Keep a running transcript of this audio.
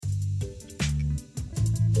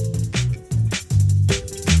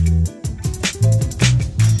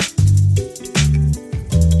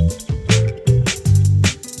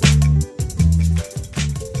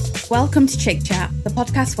Welcome to Chick Chat, the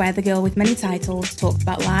podcast where the girl with many titles talks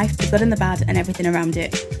about life, the good and the bad, and everything around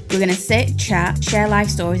it. We're going to sit, chat, share life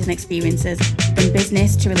stories and experiences, from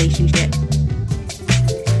business to relationship.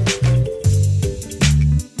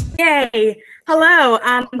 Yay! Hello,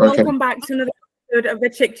 and welcome back to another episode of the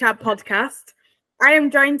Chick Chat podcast. I am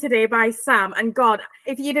joined today by Sam, and God,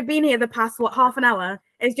 if you'd have been here the past, half an hour,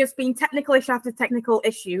 it's just been technical issue after technical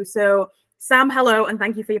issue, so... Sam, hello, and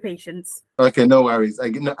thank you for your patience. Okay, no worries.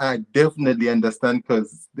 I definitely understand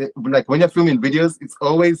because, like, when you're filming videos, it's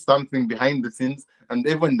always something behind the scenes, and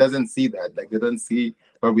everyone doesn't see that. Like, they don't see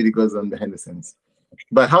what really goes on behind the scenes.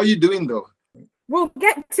 But how are you doing, though? We'll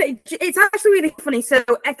get to it's actually really funny. So,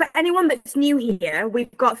 for anyone that's new here,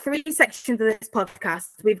 we've got 3 sections of this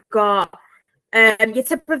podcast. We've got your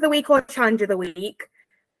tip of the week or challenge of the week.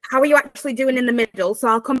 How are you actually doing in the middle? So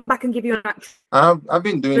I'll come back and give you an actual... I've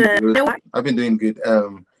been doing good. I've been doing good.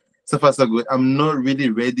 So far so good. I'm not really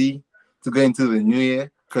ready to go into the new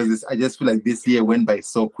year because I just feel like this year went by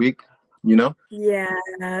so quick, you know? Yeah.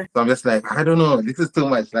 So I'm just like, I don't know. This is too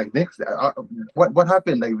much. Like next, what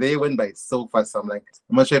happened? Like they went by so fast. I'm like,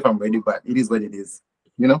 I'm not sure if I'm ready, but it is what it is,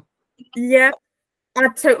 you know? Yeah. I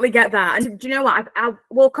totally get that. And do you know what?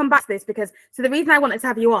 We'll come back to this because, so the reason I wanted to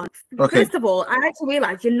have you on, first of all, I actually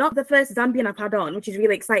realised you're not the first Zambian I've had on, which is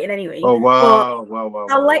really exciting anyway. Oh, wow. Wow.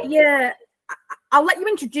 I'll let you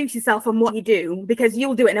introduce yourself and what you do because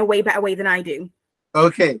you'll do it in a way better way than I do.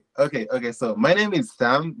 Okay. So my name is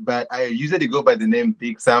Sam, but I usually go by the name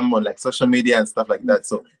Big Sam on like social media and stuff like that.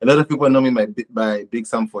 So a lot of people know me by Big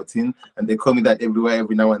Sam 14 and they call me that everywhere,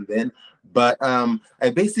 every now and then. But I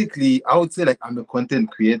would say like I'm a content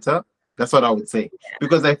creator. That's what I would say.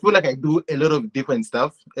 Because I feel like I do a lot of different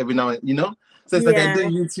stuff every now and, you know? So it's like I do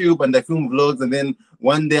YouTube and I film vlogs and then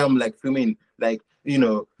one day I'm like filming like, you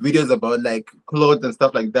know, videos about like clothes and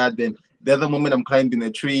stuff like that. Then the other moment I'm climbing a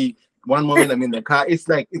tree. One moment I'm in the car. It's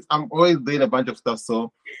like, I'm always doing a bunch of stuff.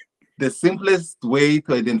 So the simplest way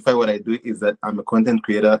to identify what I do is that I'm a content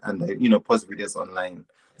creator and I, post videos online.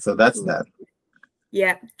 So that's that.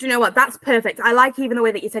 Yeah. Do you know what? That's perfect. I like even the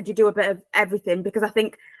way that you said you do a bit of everything because I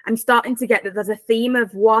think I'm starting to get that there's a theme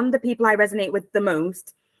of 1, the people I resonate with the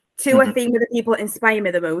most, 2, a theme of the people that inspire me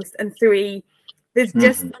the most, and 3, there's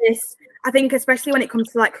just this, I think, especially when it comes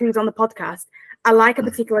to like who's on the podcast, I like a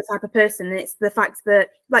particular type of person. And it's the fact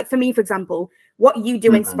that, like for me, for example, what you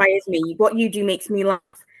do inspires me. What you do makes me laugh.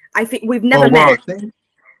 I think we've never met.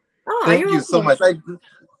 Wow. Thank you so much.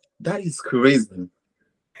 That is crazy.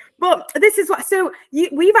 But this is what, so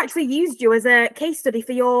we've actually used you as a case study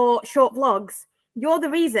for your short vlogs. You're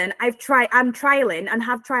the reason I'm trialing and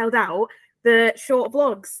have trialed out the short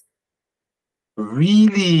vlogs.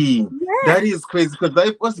 Really? Yeah. That is crazy because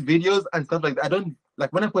I post videos and stuff like that.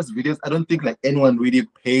 When I post videos, I don't think like anyone really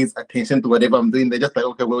pays attention to whatever I'm doing. They're just like,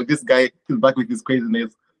 okay, well, this guy is back with his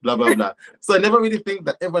craziness, blah, blah, blah. So I never really think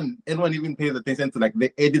that anyone even pays attention to like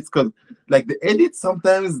the edits because like the edits,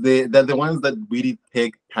 sometimes they're the ones that really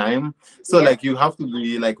take time. So like you have to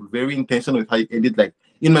be like very intentional with how you edit. Like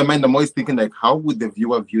in my mind, I'm always thinking like, how would the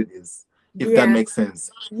viewer view this? If that makes sense.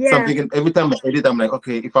 So I'm thinking every time I edit, I'm like,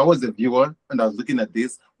 okay, if I was a viewer and I was looking at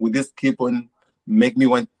this, would this keep on make me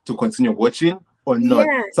want to continue watching or not?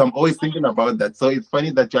 Yeah. So I'm always thinking about that. So it's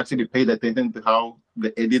funny that you actually paid attention to how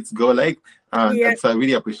the edits go like. And so I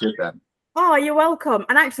really appreciate that. Oh, you're welcome.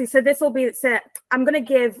 And actually, so this will be, I'm going to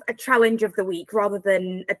give a challenge of the week rather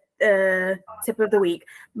than a tip of the week.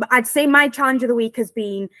 But I'd say my challenge of the week has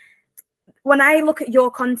been, when I look at your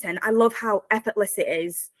content, I love how effortless it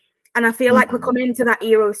is. And I feel like we're coming into that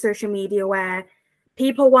era of social media where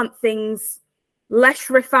people want things less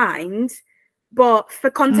refined, but for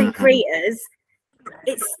content creators,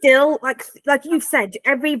 it's still like you've said,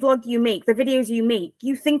 every vlog you make, the videos you make,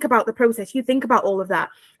 you think about the process, you think about all of that.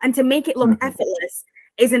 And to make it look effortless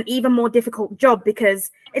is an even more difficult job because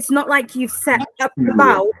it's not like you've set up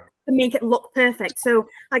about to make it look perfect. So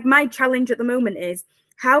like my challenge at the moment is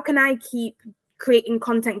how can I keep creating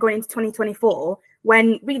content going into 2024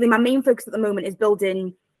 when really my main focus at the moment is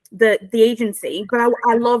building the agency, but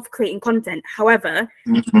I love creating content. However,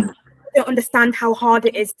 I don't understand how hard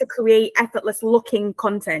it is to create effortless looking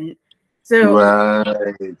content. So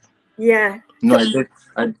no,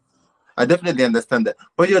 I definitely understand that.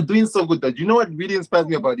 But you're doing so good. That you know what really inspires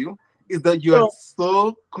me about you is that you are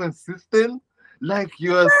so consistent. Like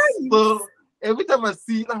you are so. Every time I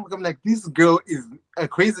see you, I'm like, this girl is a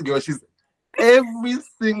crazy girl. She's every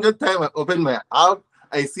single time I open my app,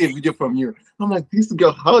 I see a video from you. I'm like, this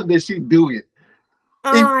girl, how does she do it?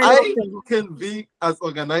 If I can be as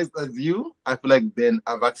organized as you, I feel like then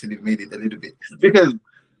I've actually made it a little bit. Because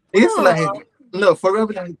it's like, no,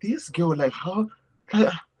 forever, like this girl, like how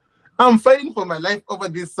I'm fighting for my life over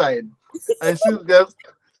this side, and she's just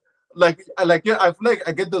like yeah. I feel like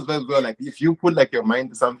I get those vibes where like if you put like your mind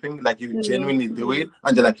to something, like you genuinely do it,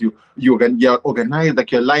 and you're like you're organized,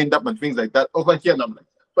 like you're lined up and things like that. Over here, and I'm like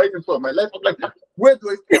fighting for my life. I'm like, where do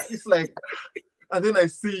I? It's like, and then I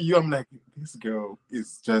see you. I'm like, this girl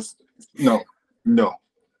is just no. Do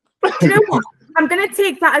you know what? I'm going to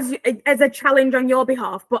take that as a challenge on your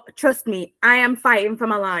behalf, but trust me, I am fighting for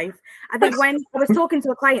my life. I think when I was talking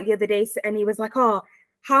to a client the other day and he was like, oh,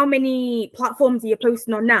 how many platforms are you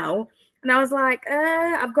posting on now? And I was like,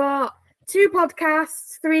 I've got 2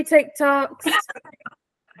 podcasts, 3 TikToks.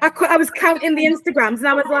 I was counting the Instagrams and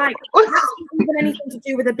I was like, that's not even anything to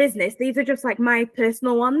do with a business. These are just like my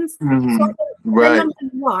personal ones. So right.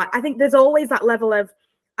 I think there's always that level of,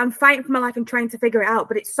 I'm fighting for my life and trying to figure it out,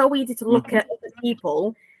 but it's so easy to look at other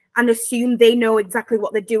people and assume they know exactly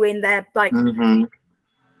what they're doing. They're like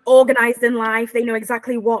organized in life. They know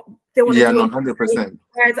exactly what they want to do. 100%.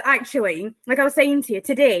 Whereas actually, like I was saying to you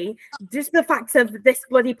today, just the fact of this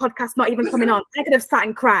bloody podcast not even coming on, I could have sat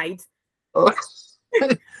and cried. Oh,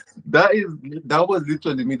 that was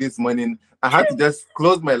literally me this morning. I had to just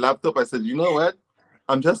close my laptop. I said, you know what?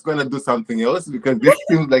 I'm just gonna do something else because this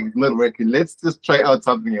seems like it's not working. Let's just try out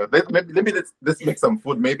something else. Let's make some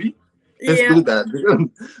food. Maybe let's do that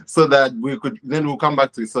so that we'll come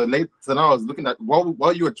back to it. So now I was looking at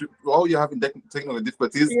while you're having technical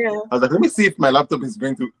difficulties. I was like, let me see if my laptop is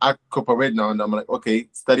going to cooperate now. And I'm like, okay,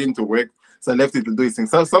 starting to work. So I left it to do its thing.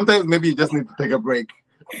 So sometimes maybe you just need to take a break.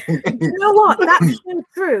 You know what? That's so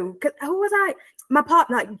true. Because who was I? My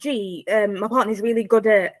partner, my partner is really good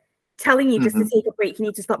at telling you just to take a break, you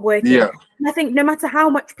need to stop working. And I think no matter how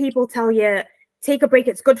much people tell you take a break,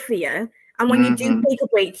 it's good for you, and when you do take a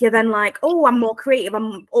break, you're then like, oh, I'm more creative,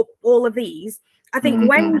 I'm up, all of these. I think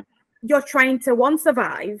when you're trying to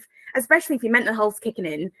survive, especially if your mental health's kicking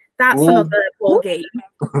in, that's another ball game.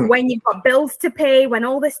 When you've got bills to pay, when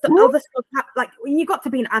all this stuff, other stuff, like when you got to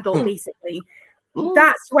be an adult, basically,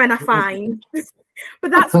 that's when I find but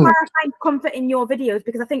that's where I find comfort in your videos,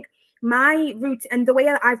 because I think my route and the way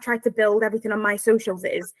that I've tried to build everything on my socials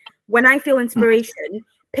is when I feel inspiration,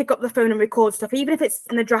 pick up the phone and record stuff, even if it's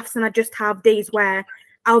in the drafts and I just have days where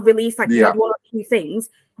I'll release like 1 or 2 things,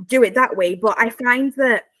 do it that way. But I find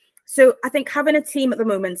that, so I think having a team at the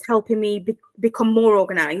moment is helping me become more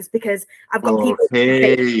organized, because I've got people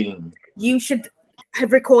saying, you should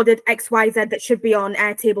have recorded XYZ that should be on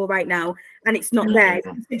Airtable right now, and it's not there.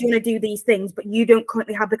 You want to do these things, but you don't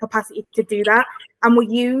currently have the capacity to do that. And we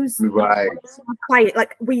use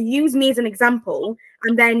we use me as an example,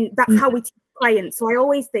 and then that's how we teach clients. So I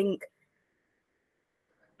always think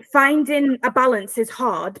finding a balance is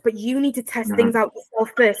hard, but you need to test things out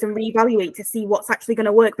yourself first and reevaluate to see what's actually going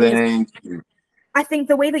to work. Thank you. I think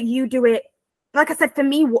the way that you do it, like I said, for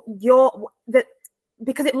me,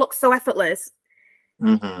 because it looks so effortless.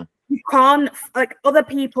 You can't, like, other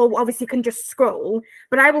people obviously can just scroll,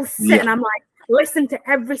 but I will sit and I'm like, listen to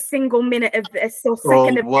every single minute of this or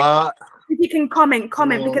second of this. If you can comment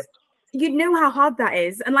because you know how hard that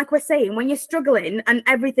is. And like we're saying, when you're struggling and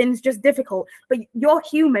everything's just difficult, but your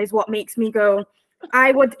humor is what makes me go,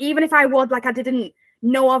 I would, even if I would, like, I didn't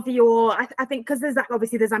know of you, or I think because there's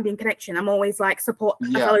obviously the Zambian connection, I'm always like support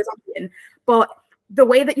a fellow Zambian, but the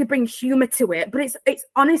way that you bring humor to it, but it's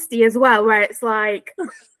honesty as well, where it's like,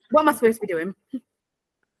 what am I supposed to be doing?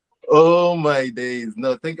 Oh my days!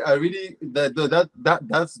 No, I really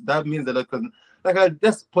that means a lot, because like I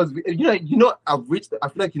just I've reached. I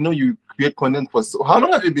feel like you create content for how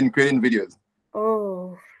long have you been creating videos?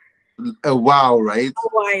 Oh, a while, right? A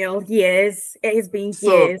while, years. It has been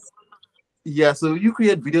years. Yeah, so you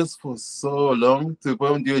create videos for so long to the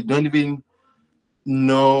point you don't even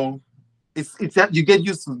know. It's just, you get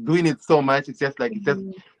used to doing it so much. It's just like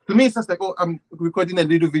to me, it's just like, oh, I'm recording a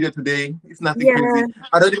little video today. It's nothing crazy.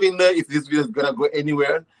 I don't even know if this video is gonna go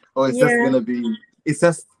anywhere, or it's just gonna be. It's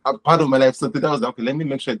just a part of my life. So today I was like, okay, let me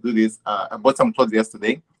make sure I do this. I bought some clothes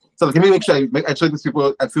yesterday, so let me make sure I show these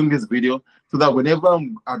people. I film this video so that whenever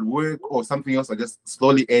I'm at work or something else, I just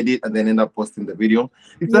slowly edit and then end up posting the video.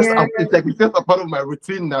 It's just it's just a part of my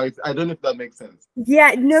routine now. I don't know if that makes sense.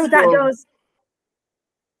 Yeah, no, that does.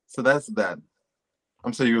 So that's that.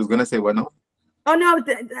 I'm sorry, you was gonna say what now? Oh no,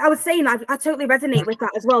 I was saying I totally resonate with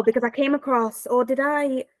that as well, because I came across, or did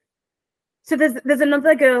I? So there's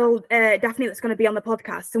another girl, Daphne, that's going to be on the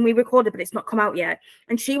podcast, and we recorded, but it's not come out yet.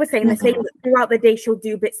 And she was saying the same, that throughout the day she'll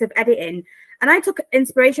do bits of editing, and I took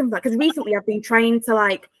inspiration from that, because recently I've been trying to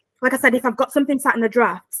like I said, if I've got something sat in the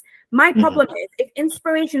drafts, my problem is if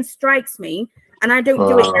inspiration strikes me and I don't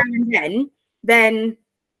do it now and then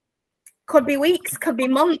Could be weeks, could be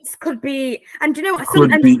months, could be, and do you know what?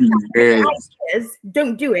 Could be years.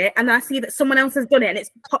 Don't do it, and then I see that someone else has done it, and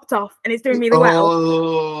it's popped off, and it's doing really well.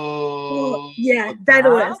 Oh, yeah, they're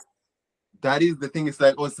the worst. That is the thing. It's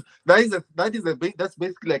like, that's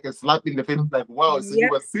basically like a slap in the face. Like, wow, so you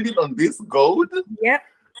were sitting on this gold,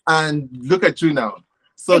 and look at you now.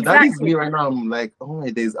 So that is me right now. I'm like, oh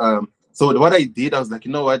my days. So what I did, I was like,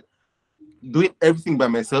 you know what? Doing everything by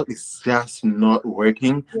myself is just not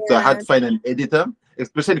working. So I had to find an editor,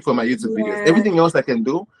 especially for my YouTube videos. Everything else I can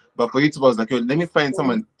do, but for YouTube, I was like, let me find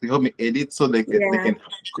someone to help me edit so they can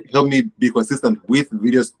help me be consistent with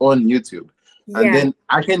videos on YouTube. And then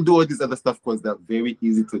I can do all this other stuff because they're very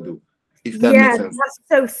easy to do. If that makes sense. That's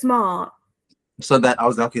so smart. So that I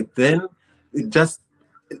was like, okay, then it just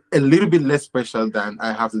a little bit less pressure than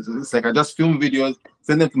I have to do. It's like I just film videos,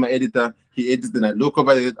 send them to my editor. He edits, then I look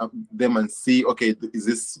over them and see, okay, is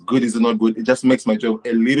this good? Is it not good? It just makes my job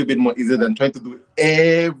a little bit more easier than trying to do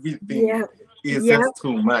everything. It's just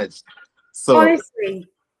too much. So honestly,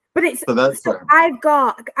 but it's so that's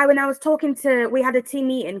when I was talking to, we had a team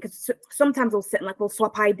meeting because sometimes we'll sit and we'll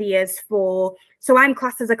swap ideas for. So I'm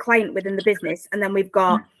classed as a client within the business, and then we've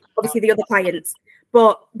got obviously the other clients.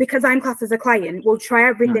 But because I'm classed as a client, we'll try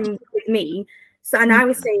everything with me. So, and I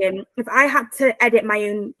was saying, if I had to edit my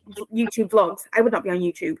own YouTube vlogs, I would not be on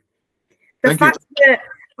YouTube. The fact that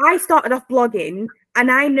I started off blogging, and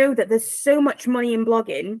I know that there's so much money in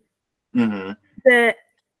blogging that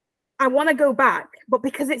I want to go back, but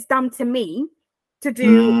because it's down to me to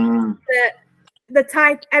do the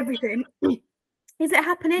type, everything. Is it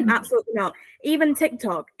happening? Absolutely not. Even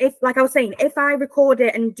TikTok, if, like I was saying, if I record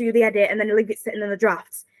it and do the edit and then leave it sitting in the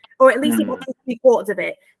drafts, or at least about 3/4 of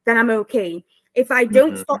it, then I'm okay. If I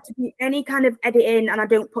don't stop to do any kind of editing and I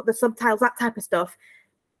don't put the subtitles, that type of stuff,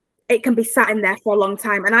 it can be sat in there for a long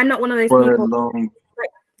time. And I'm not one of those people. A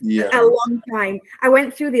long time. I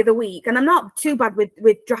went through the other week, and I'm not too bad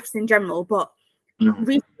with drafts in general, but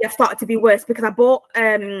recently I've started to be worse because I bought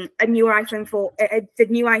a new iPhone for the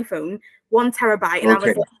new iPhone, 1 terabyte, and I was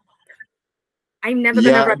like, I'm never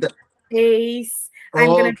gonna run space. I'm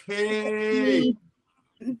gonna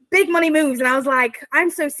big money moves, and I was like, I'm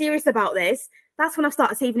so serious about this. That's when I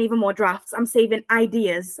started saving even more drafts. I'm saving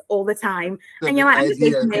ideas all the time, and you're like, I'm just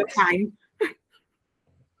wasting my time.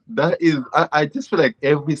 That is, I just feel like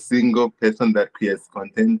every single person that creates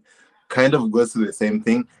content kind of goes through the same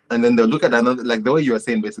thing, and then they'll look at another, like the way you were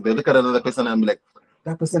saying, basically, they look at another person and be like,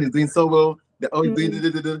 that person is doing so well. They're always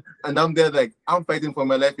doing, and I'm there like, I'm fighting for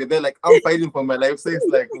my life. They're like, I'm fighting for my life. So it's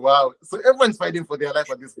like, wow. So everyone's fighting for their life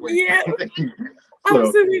at this point. Yeah,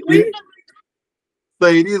 absolutely. So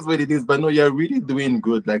it is what it is, but no, you're really doing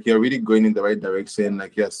good. Like, you're really going in the right direction.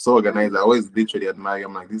 Like, you're so organized. I always literally admire you.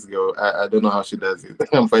 I'm like, this girl, I don't know how she does it.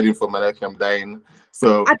 I'm fighting for my life. I'm dying.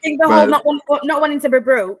 So I think the whole not wanting to be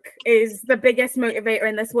broke is the biggest motivator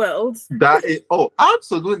in this world. That is,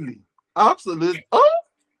 absolutely. Absolutely.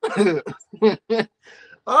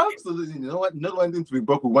 Absolutely. You know what? Not wanting to be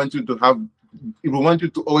broke. We want you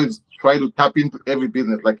to always try to tap into every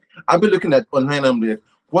business. Like, I've been looking at online. I'm like,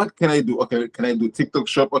 what can I do? Okay, can I do TikTok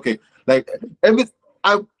shop? Okay, like everything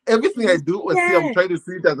I do, I'm trying to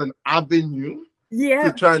see it as an avenue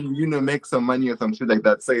to try and make some money or some shit like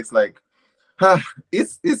that. So it's like,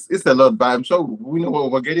 it's a lot, but I'm sure we know what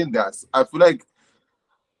we're getting there. I feel like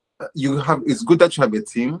it's good that you have a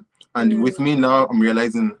team, and with me now, I'm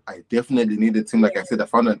realizing I definitely need a team. Like I said, I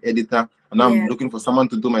found an editor, and now I'm looking for someone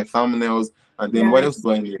to do my thumbnails, and then what else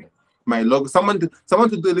do I need? My logo, someone to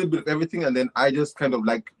do a little bit of everything, and then I just kind of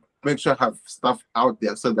like make sure I have stuff out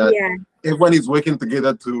there so that everyone is working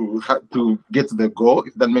together to get to the goal,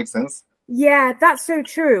 if that makes sense. Yeah, that's so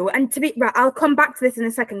true. And I'll come back to this in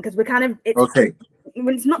a second because we're kind of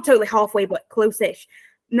it's not totally halfway, but close-ish.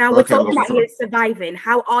 Now we're talking about you surviving.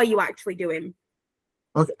 How are you actually doing?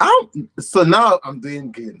 Okay, so now I'm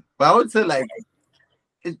doing good, but I would say like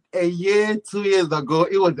a year, 2 years ago,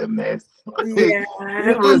 it was a mess. Yeah,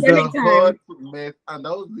 it was a hot mess, and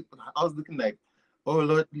I was looking like, oh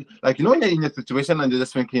Lord, like when you're in a situation and you're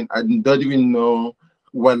just thinking, I don't even know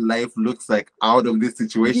what life looks like out of this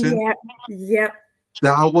situation. Yeah.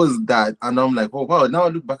 That was that, and I'm like, oh wow. Now I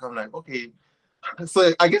look back, I'm like, okay.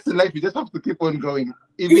 So I guess in life you just have to keep on going,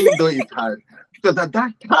 even though it's hard. Because at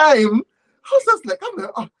that time, I was just like,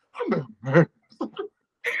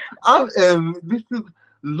 this is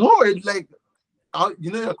Lord, like,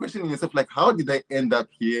 you're questioning yourself, like, how did I end up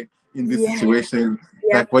here in this situation?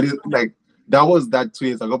 Like, what is like? That was that 2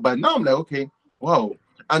 years ago, but now I'm like, okay, wow,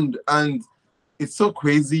 and it's so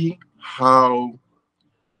crazy how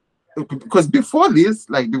because before this,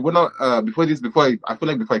 like before I feel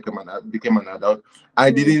like before became an adult,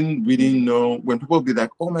 I didn't really know when people be like,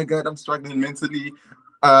 "Oh my God, I'm struggling mentally,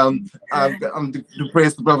 I'm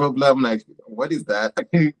depressed, blah blah blah." I'm like, "What is that?"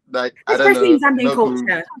 Like, I don't Especially know, in Zambian no clue.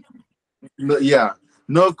 culture. No, yeah,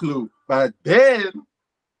 no clue. But then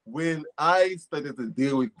when I started to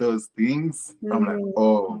deal with those things, I'm like,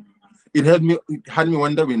 oh, it had me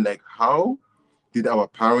wondering, like, how did our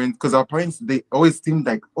parents, because our parents, they always seemed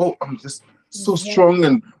like, oh, I'm just so strong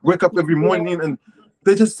and wake up every morning, and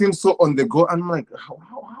they just seem so on the go. I'm like,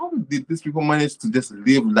 how did these people manage to just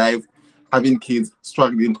live life, having kids,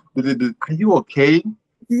 struggling? Are you okay?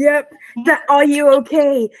 Yep. Are you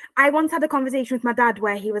okay? I once had a conversation with my dad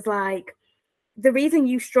where he was like, the reason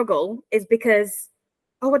you struggle is because,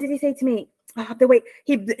 oh, what did he say to me? Oh, the way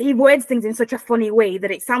he words things in such a funny way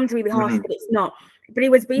that it sounds really harsh, but it's not. But he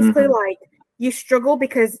was basically like, you struggle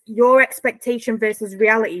because your expectation versus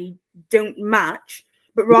reality don't match.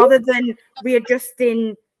 But rather than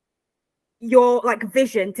readjusting your like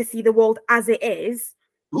vision to see the world as it is,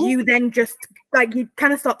 you then just like you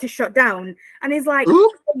kind of start to shut down. And he's like,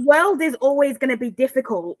 the world is always going to be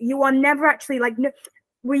difficult. You are never actually like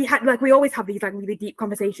we always have these like really deep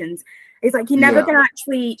conversations. It's like you're never gonna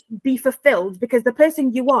actually be fulfilled because the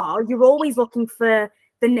person you are, you're always looking for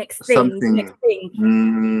the next thing, the next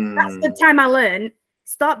thing. That's the time I learned.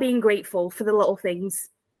 Start being grateful for the little things.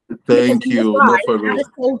 Thank you. I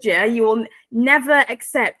just told you, you will never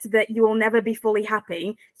accept that you will never be fully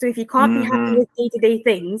happy. So if you can't be happy with day-to-day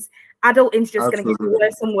things, adulting's just going to get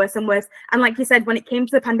worse and worse and worse. And like you said, when it came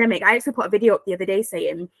to the pandemic, I actually put a video up the other day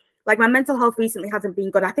saying, like, my mental health recently hasn't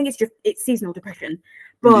been good. I think it's seasonal depression.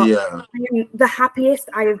 But I am the happiest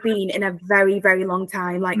I have been in a very, very long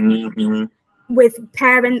time. Like, with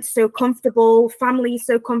parents so comfortable, family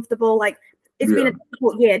so comfortable. Like, it's been a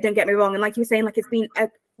difficult year, don't get me wrong. And like you were saying, like, it's been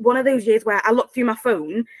one of those years where I look through my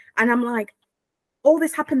phone and I'm like, all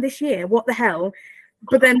this happened this year. What the hell?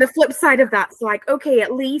 But then the flip side of that's like, okay,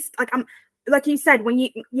 at least, like, I'm like you said, when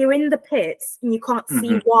you're in the pits and you can't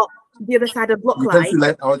see what the other side would look like. You can see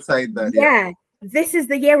light outside that. Yeah. This is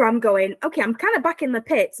the year I'm going, okay, I'm kind of back in the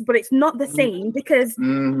pits, but it's not the same because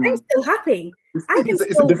I'm still happy.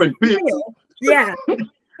 It's a different pit. Yeah.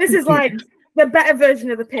 This is like the better version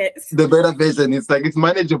of the pits. The better version. It's like, it's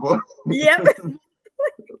manageable. Yep.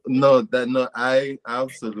 No, I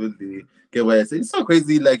absolutely get what I say. It's so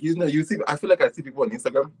crazy. Like, you see, I feel like I see people on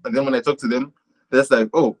Instagram, and then when I talk to them, they're just like,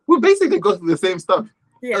 oh, we basically go through the same stuff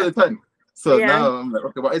all the time. So now I'm like,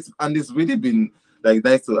 okay, but it's really been like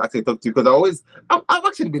nice to actually talk to you because I've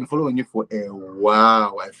actually been following you for a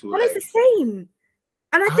while. I feel like it's the same.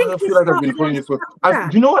 And I think I feel like I've been following you for. Do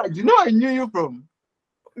you know I knew you from?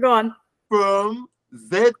 Go on. From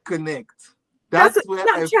Z Connect. That's where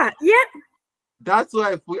Snapchat. That's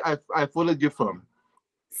where I followed you from.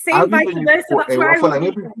 Same vice versa. That's where I like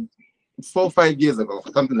maybe 4 or 5 years ago,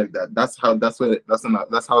 something like that. That's how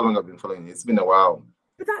long I've been following you. It's been a while.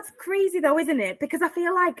 But that's crazy though, isn't it? Because I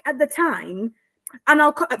feel like at the time, and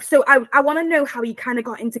I want to know how you kind of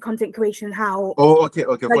got into content creation, how okay,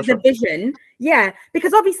 like the vision. Yeah,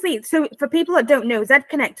 because obviously, so for people that don't know, Z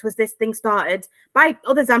Connect was this thing started by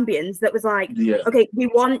other Zambians that was like, okay, we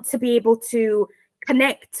want to be able to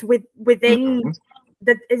connect within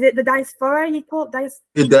is it the diaspora you call it?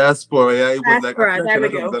 The diaspora, yeah. It was diaspora, like there we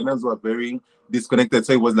go. Zambians were very disconnected,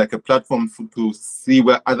 so it was like a platform to see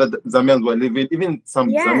where other Zambians were living, even some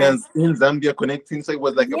Zambians in Zambia connecting. So it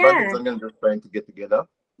was like a bunch of Zambians just trying to get together.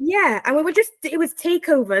 Yeah, and it was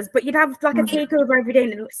takeovers, but you'd have like a takeover every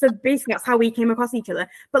day. And so basically that's how we came across each other.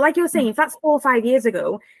 But like you were saying, if that's 4 or 5 years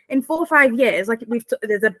ago, in 4 or 5 years, like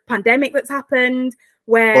there's a pandemic that's happened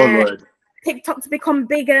where TikTok's become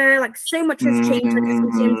bigger, like so much has changed like,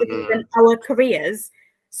 in terms of even our careers.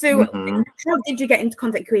 So how did you get into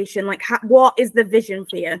content creation? Like what is the vision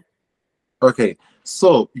for you? Okay,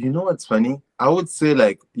 so you know what's funny? I would say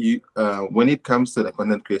like you when it comes to the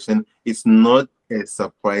content creation, it's not a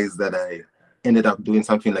surprise that I ended up doing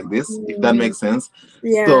something like this, if that makes sense.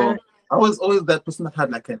 Yeah. So I was always that person that had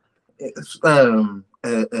like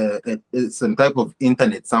some type of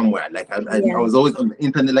internet somewhere. Like I was always on the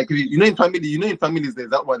internet. Like in families, there's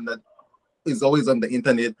that one that is always on the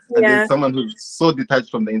internet, and there's someone who's so detached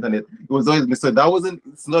from the internet. It was always me. So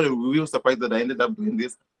it's not a real surprise that I ended up doing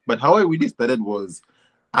this. But how I really started was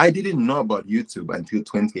I didn't know about YouTube until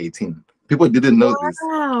 2018. People didn't know this.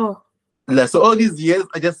 Like, so all these years,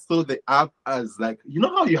 I just saw the app as like, you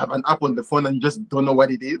know how you have an app on the phone and you just don't know what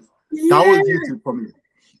it is? That was YouTube for me.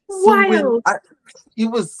 So it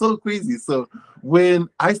was so crazy. So when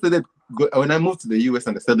I moved to the US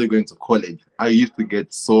and I started going to college, I used to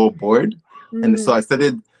get so bored. And so I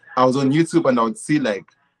started I was on YouTube and I would see like,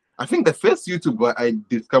 I think the first YouTuber I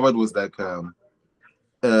discovered was like a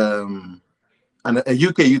UK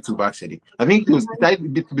YouTuber actually. I think it was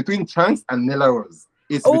between Chance and Nella Rose.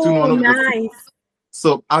 It's between one Oh, of the two. nice.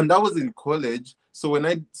 So, and that was in college. So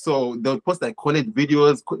they would post like college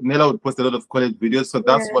videos. Nella would post a lot of college videos. So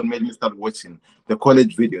that's what made me start watching the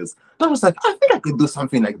college videos. I was like, I think I could do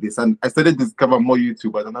something like this. And I started to discover more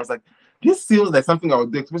YouTubers. And I was like, this feels like something I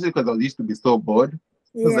would do, especially because I used to be so bored.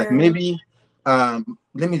 So I was like, maybe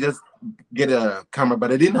let me just get a camera.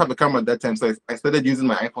 But I didn't have a camera at that time. So I started using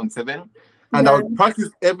my iPhone 7. And I would practice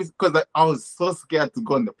because I was so scared to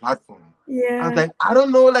go on the platform. I was like, I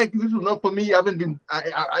don't know, like this is not for me. I haven't been.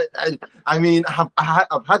 I mean,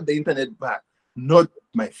 I've had the internet, but not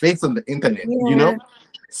my face on the internet. You know.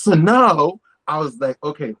 So now I was like,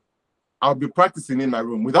 okay, I'll be practicing in my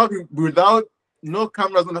room without no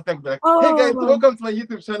cameras or nothing. Be like, hey guys, welcome to my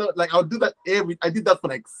YouTube channel. Like I'll do that I did that for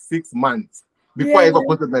like 6 months before I ever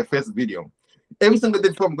posted my first video. Every single day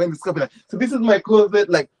before I'm going to school, like, so this is my closet.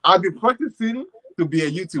 Like I'll be practicing to be a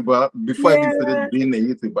YouTuber before I even started being a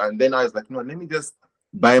YouTuber. And then I was like, no, let me just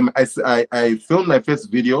buy I filmed my first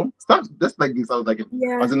video. Stuff just like this. I was like,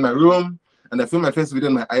 I was in my room and I filmed my first video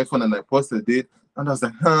on my iPhone and I posted it. And I was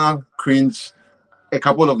like, cringe. A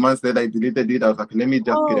couple of months later, I deleted it. I was like, let me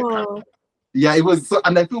just get a camera. Yeah, it was so,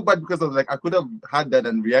 and I feel bad because I was like, I could have had that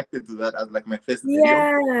and reacted to that as like my first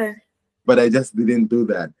video. But I just didn't do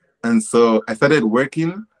that. And so I started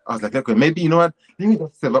working. I was like, okay, maybe, you know what? Let me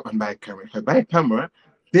just save up and buy a camera. If I buy a camera,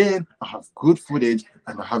 then I have good footage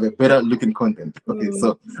and I have a better looking content. Okay,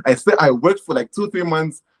 so I worked for like 2-3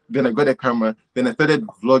 months. Then I got a camera. Then I started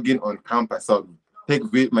vlogging on campus. So I'd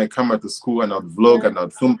take my camera to school and I'd vlog and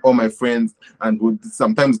I'd film all my friends and would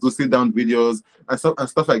sometimes do sit down videos and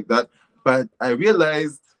stuff like that. But I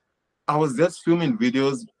realized I was just filming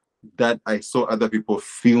videos that I saw other people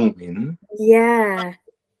filming.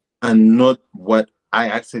 And not what I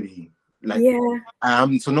actually like.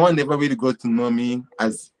 So no one ever really got to know me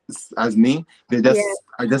as me.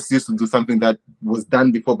 I just used to do something that was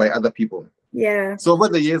done before by other people. So over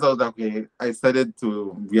the years, I was like, okay, I started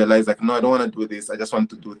to realize like, no, I don't want to do this. I just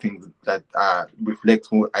want to do things that reflect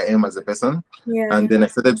who I am as a person. And then I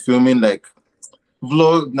started filming like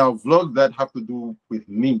vlogs that have to do with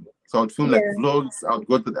me. So I would film like vlogs. I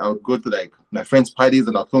would go to like my friends' parties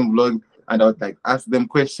and I'd film vlogs. And I would like ask them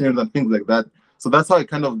questions and things like that. So that's how I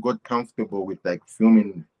kind of got comfortable with like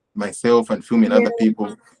filming myself and filming other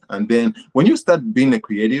people. And then when you start being a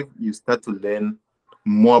creative, you start to learn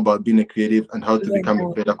more about being a creative and how to become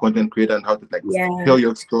a better content creator and how to like tell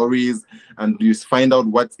your stories. And you find out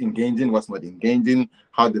what's engaging, what's not engaging,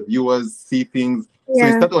 how the viewers see things. So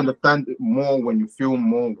you start to understand more when you film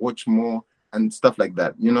more, watch more and stuff like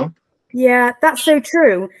that, you know? Yeah, that's so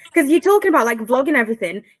true. Because you're talking about like vlogging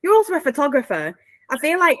everything. You're also a photographer. I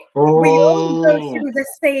feel like we all go through the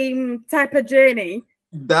same type of journey.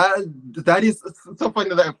 That is so funny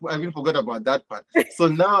that I even forgot about that part. So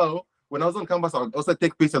now, when I was on campus, I would also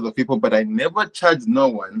take pictures of people, but I never charged no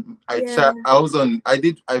one. I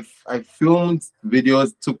filmed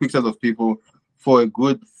videos, took pictures of people for a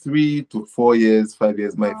good 3 to 4 years, 5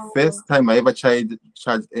 years. My first time I ever charged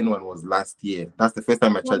anyone was last year. That's the first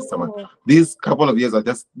time I charged someone. These couple of years, I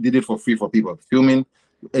just did it for free for people. Filming,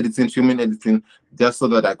 editing, just so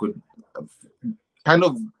that I could kind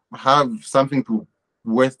of have something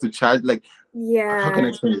worth to charge. Like, how can I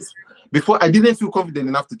explain this? Before, I didn't feel confident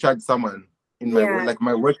enough to charge someone in my work. Like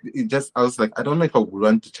my work, I was like, I don't know if I would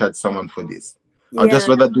want to charge someone for this. I'd just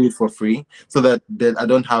rather do it for free so that I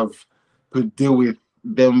don't have to deal with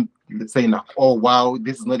them saying, oh wow,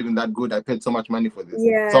 this is not even that good. I paid so much money for this.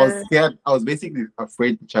 So I was scared. I was basically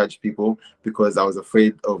afraid to charge people because I was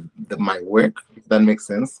afraid of my work, if that makes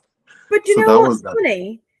sense. But you know what's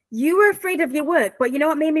funny? You were afraid of your work, but you know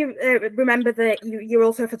what made me remember that you're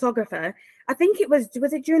also a photographer? I think it was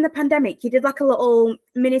it during the pandemic? You did like a little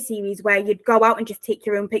mini series where you'd go out and just take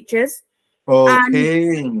your own pictures.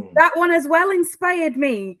 Okay. And that one as well inspired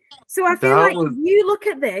me. So I feel like you look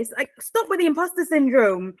at this, like stop with the imposter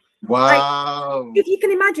syndrome. Wow. Like, if you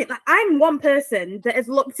can imagine, like I'm one person that has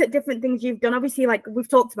looked at different things you've done. Obviously, like we've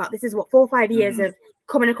talked about, this is what 4 or 5 years of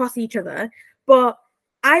coming across each other. But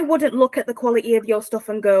I wouldn't look at the quality of your stuff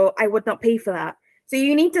and go, I would not pay for that. So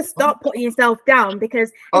you need to stop putting yourself down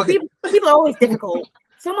because people are always difficult.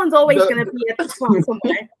 Someone's always going to be a twat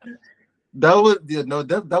somewhere. That was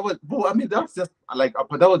well, I mean, that's just like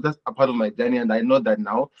that was just a part of my journey, and I know that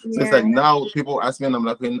now. So it's like now people ask me, and I'm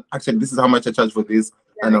like, actually, this is how much I charge for this,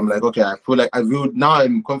 and I'm like, okay, I feel like now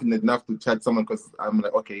I'm confident enough to charge someone because I'm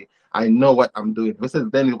like, okay, I know what I'm doing. Versus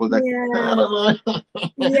then it was like, I don't know,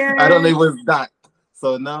 I don't know, it was that.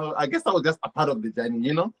 So now I guess I was just a part of the journey,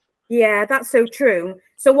 you know? Yeah, that's so true.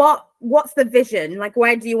 So what's the vision? Like,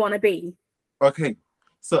 where do you want to be? Okay.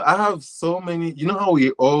 So I have so many, you know how we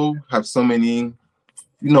all have so many,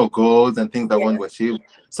 goals and things I want to achieve.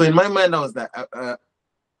 So in my mind, I was like,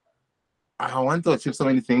 I want to achieve so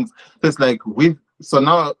many things. So it's like so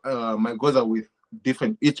now my goals are with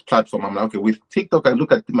different each platform. I'm like, okay, with TikTok, I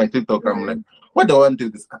look at my TikTok, I'm like, what do I want to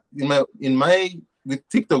do this? In my with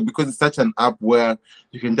TikTok, because it's such an app where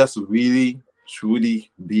you can just really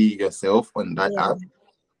truly be yourself on that app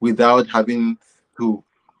without having to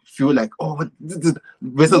feel like, oh,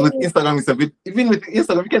 versus with Instagram, it's a bit, even with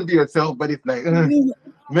Instagram, you can be yourself, but it's like,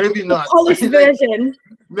 maybe not. Polished version.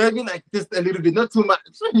 Maybe like just a little bit, not too much,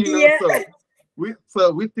 you know.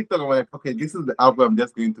 So with TikTok, I'm like, okay, this is the app where I'm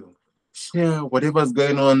just going to share whatever's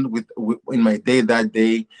going on with in my day that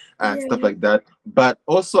day, stuff like that. But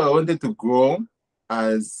also, I wanted to grow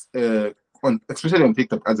as especially on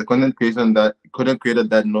TikTok as a content creator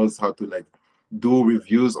that knows how to like do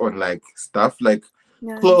reviews on like stuff like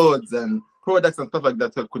clothes and products and stuff like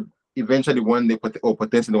that. So I could eventually one day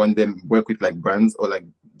potentially one day work with like brands or like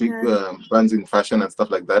big brands in fashion and stuff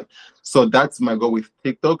like that. So that's my goal with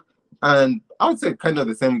TikTok. And I would say kind of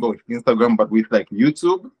the same goal with Instagram, but with like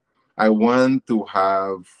YouTube, I want to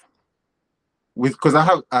have because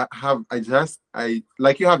I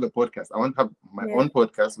like you have a podcast. I want to have my own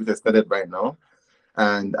podcast, which I started right now.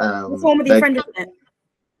 And the one with your friend, isn't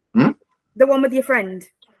it? The one with your friend.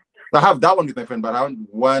 I have that one with my friend, but I want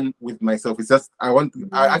one with myself. It's just I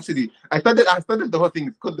started the whole thing.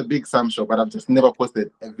 It's called the Big Sam Show, but I've just never posted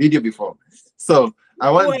a video before. So I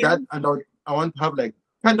want that, and I want to have like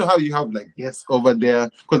kind of how you have like guests over there,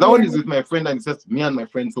 because that one is with my friend and it's just me and my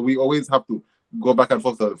friend. So we always have to go back and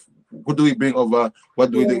forth of who do we bring over,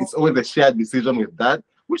 what do we do. It's always a shared decision with that,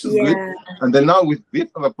 which is good. And then now with this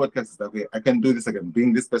other podcast, it's like, okay, I can do this. I can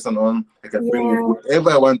bring this person on. I can bring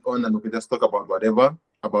whoever I want on, and we can just talk about whatever,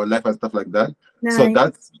 about life and stuff like that. Nice. So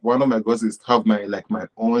that's one of my goals, is to have my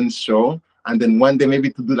own show, and then one day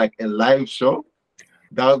maybe to do like a live show.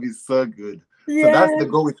 That would be so good. So that's the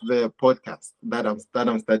goal with the podcast that I'm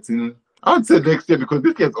starting. I would say next year, because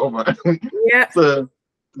this year's over. So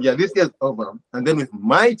this year's over. And then with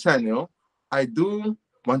my channel, I do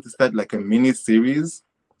want to start like a mini series.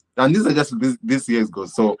 And these are just this year's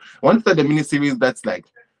goals. So I want to start a mini series that's like,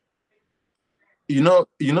 you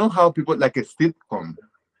know how people like a sitcom.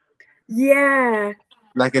 Yeah.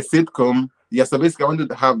 Like a sitcom. Yeah. So basically I wanted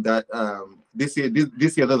to have that this year,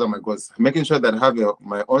 those are my goals. Making sure that I have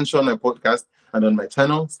my own show, my podcast, and on my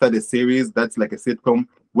channel, start a series that's like a sitcom,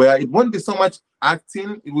 where it won't be so much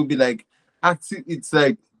acting. It will be like acting. It's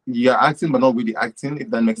like you're acting, but not really acting, if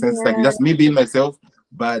that makes sense. Like just me being myself,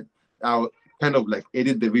 but I'll kind of like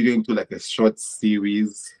edit the video into like a short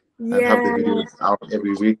series and have the videos out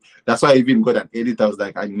every week. That's why I even got an editor. I was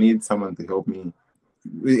like, I need someone to help me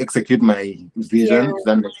execute my vision, if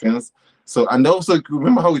that makes sense. So, and also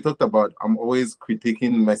remember how we talked about I'm always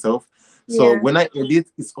critiquing myself. So when I edit,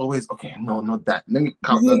 it's always okay. No, not that. Let me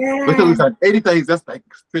count that. But with an editor, is just like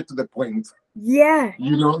straight to the point.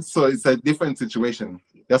 So it's a different situation.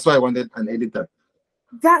 That's why I wanted an editor.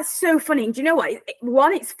 That's so funny. Do you know what?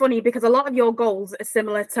 One, it's funny because a lot of your goals are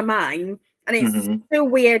similar to mine, and it's so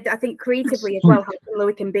weird. I think creatively as well how similar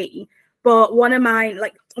we can be. But one of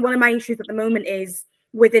my issues at the moment is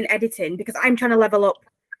within editing, because I'm trying to level up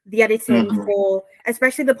the editing for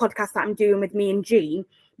especially the podcast that I'm doing with me and G,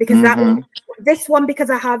 because this one, because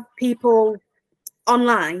I have people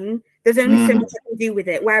online, there's only so much I can do with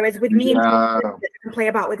it. Whereas with me and G, I can play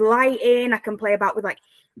about with lighting, I can play about with like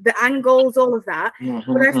the angles, all of that.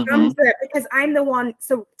 But I found that because I'm the one,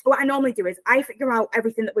 so what I normally do is I figure out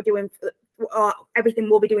everything that we're doing, or everything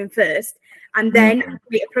we'll be doing first, and then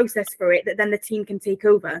create a process for it that then the team can take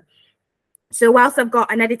over. So whilst I've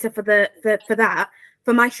got an editor for that,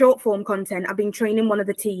 for my short form content, I've been training one of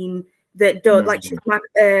the team that does like she's my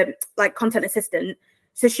like content assistant.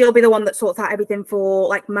 So she'll be the one that sorts out everything for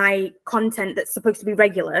like my content that's supposed to be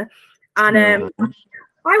regular. And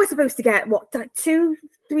I was supposed to get what, like 2-3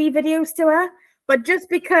 videos to her, but just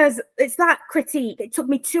because it's that critique, it took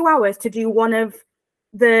me 2 hours to do one of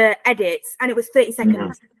the edits, and it was 30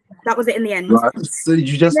 seconds. That was it in the end. Right. So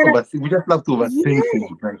you just we just love to overthink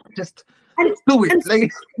things, like just do it.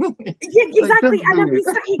 Like exactly. Like, and I'd be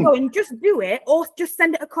sat here going, just do it, or just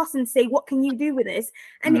send it across and say, what can you do with this?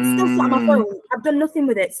 And it's still sat on my phone. I've done nothing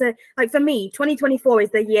with it. So like for me, 2024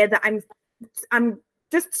 is the year that I'm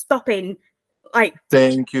just stopping. Like,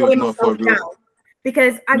 thank you, no, for down,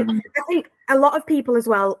 because I think a lot of people as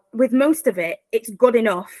well, with most of it, it's good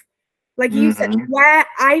enough. Like you said, where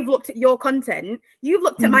I've looked at your content, you've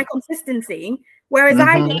looked at my consistency, whereas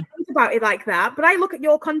I don't think about it like that. But I look at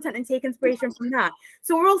your content and take inspiration from that.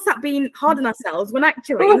 So we're all sat being hard on ourselves when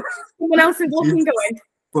actually someone else is looking going.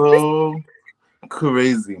 So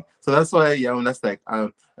crazy. So that's why, when that's like,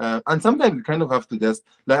 and sometimes you kind of have to just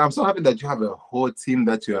like, I'm so happy that you have a whole team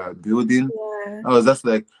that you are building. Yeah. I was just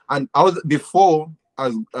like, and I was before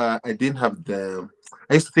I didn't have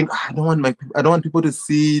I used to think I don't want people to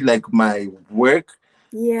see like my work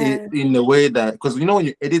in a way that, because when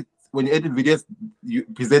you edit videos, you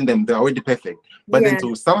present them, they're already perfect. But then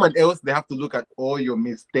to someone else, they have to look at all your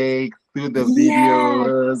mistakes through the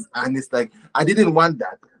videos, and it's like I didn't want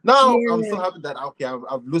that. Now I'm so happy that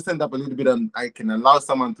I've loosened up a little bit, and I can allow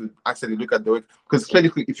someone to actually look at the work. Because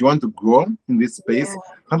especially if you want to grow in this space,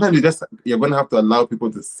 sometimes you're gonna have to allow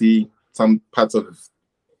people to see some parts of it.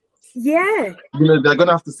 Yeah. They're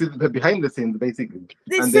gonna have to see the behind the scenes, basically.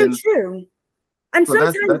 It's true. And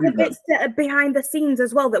sometimes the bits that are behind the scenes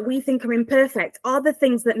as well that we think are imperfect are the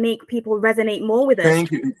things that make people resonate more with us.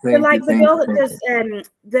 Thank you. The girl that does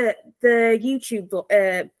the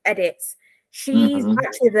YouTube edits, she's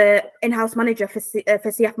actually the in-house manager for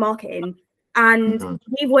CF Marketing, and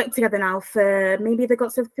we've worked together now for maybe the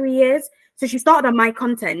guts of 3 years. So she started on my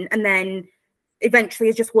content and then eventually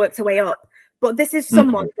has just worked her way up. But this is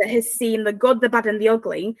someone that has seen the good, the bad, and the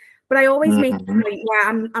ugly. But I always make a point where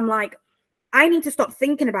I'm like, I need to stop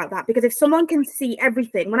thinking about that, because if someone can see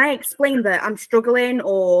everything, when I explain that I'm struggling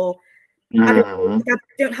or I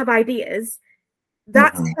don't have ideas,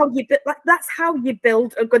 that's how you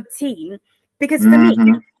build a good team. Because for me,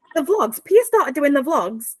 the vlogs, Pia started doing the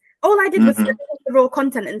vlogs. All I did was set up the raw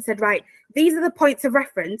content and said, right, these are the points of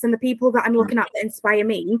reference and the people that I'm looking at that inspire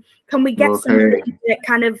me. Can we get something that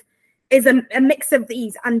kind of is a mix of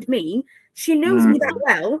these and me? She knows me that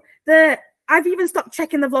well that I've even stopped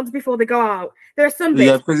checking the vlogs before they go out. There are some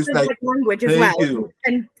bits like language as well,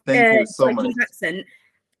 and thank you so much. Accent.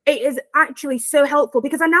 It is actually so helpful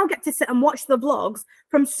because I now get to sit and watch the vlogs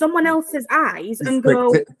from someone else's eyes and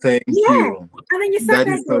go, thank you. And then you sat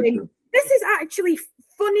there going, this is actually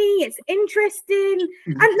funny, it's interesting.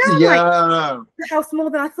 And now I'm like, how small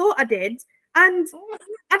than I thought I did. And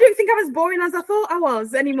I don't think I'm as boring as I thought I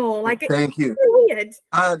was anymore. Like, thank you. So weird.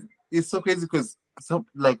 And it's so crazy because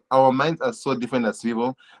our minds are so different as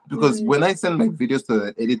people. Because when I send videos to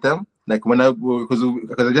the editor, like because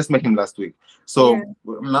I just met him last week, so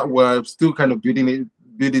we're still kind of building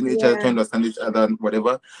each other, trying to understand each other and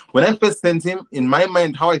whatever. When I first sent him, in my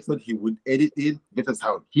mind, how I thought he would edit it versus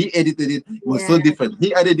how he edited it was so different.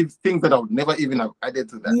 He added things that I would never even have added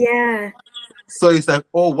to that. Yeah. So it's like,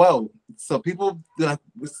 oh wow. So people,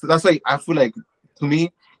 that's why I feel like, to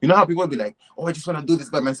me, you know how people be like, oh, I just want to do this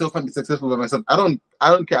by myself and be successful by myself. I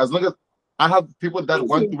don't care, as long as I have people that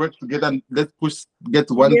want to work together and let's get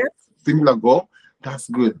to one similar goal. That's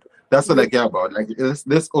good. That's what I care about. Like,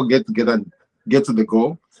 let's all get together and get to the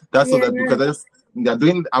goal. That's what because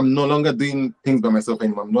I'm no longer doing things by myself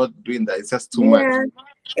anymore. I'm not doing that. It's just too much.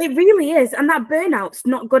 It really is. And that burnout's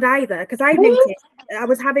not good either. Because I noticed I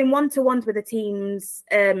was having one-to-ones with the teams.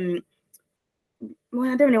 Well,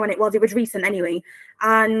 I don't know when it was recent anyway.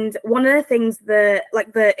 And one of the things that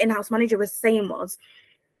the in-house manager was saying was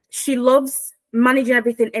she loves managing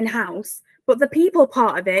everything in-house, but the people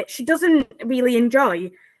part of it, she doesn't really enjoy.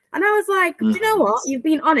 And I was like, do you know what? You've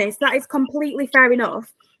been honest. That is completely fair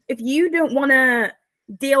enough. If you don't want to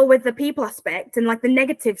deal with the people aspect and the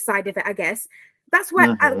negative side of it, I guess, that's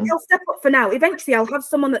where I'll step up for now. Eventually, I'll have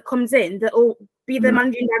someone that comes in that will be the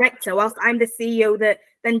managing director whilst I'm the CEO that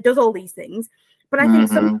then does all these things. But I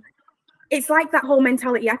think it's like that whole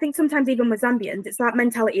mentality. I think sometimes even with Zambians, it's that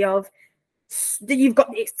mentality of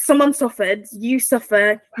someone suffered, you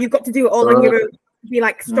suffer, you've got to do it all on your own, be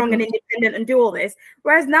strong and independent and do all this.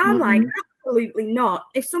 Whereas now I'm like, absolutely not.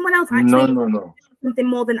 If someone else actually does something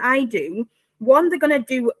more than I do, one, they're gonna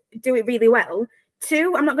do it really well.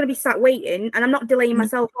 Two, I'm not gonna be sat waiting, and I'm not delaying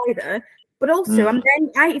myself either. But also,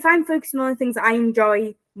 if I'm focusing on the things that I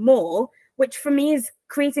enjoy more, which for me is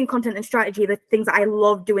creating content and strategy, the things that I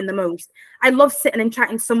love doing the most. I love sitting and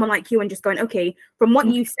chatting to someone like you and just going, okay, from what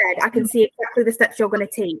you said, I can see exactly the steps you're going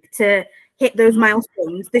to take to hit those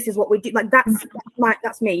milestones. This is what we do.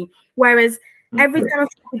 That's me. Whereas every time I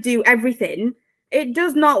try to do everything, it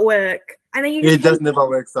does not work. And then it just never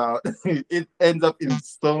works out. It ends up in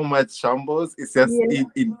so much shambles. It's just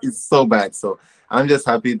it's so bad. So I'm just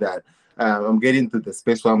happy that I'm getting to the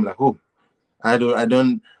space where I'm like, oh, I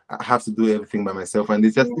don't have to do everything by myself, and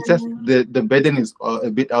it's just the burden is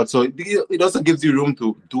a bit out. So it also gives you room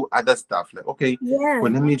to do other stuff. Like, okay,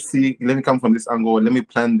 well, let me come from this angle. Let me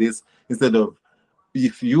plan this instead of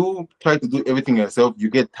if you try to do everything yourself, you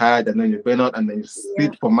get tired and then you burn out and then you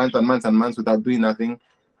sit for months and months and months without doing nothing,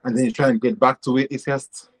 and then you try and get back to it. It's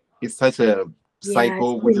such a it's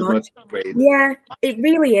cycle, too which is not much. great. Yeah, it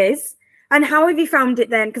really is. And how have you found it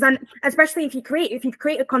then? Because especially if you've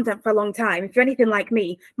created content for a long time, if you're anything like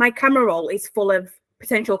me, my camera roll is full of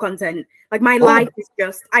potential content. Like my life is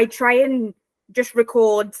just, I try and just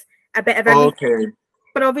record a bit of everything. Okay.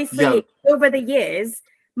 But obviously, over the years,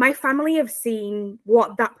 my family have seen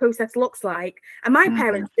what that process looks like, and my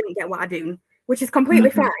parents didn't get what I do, which is completely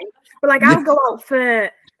fine. But like, I'll go out for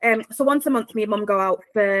so once a month, me and mum go out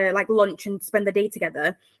for like lunch and spend the day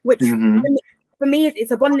together, which for me,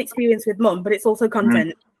 it's a bonding experience with mum, but it's also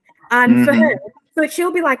content. And for her, so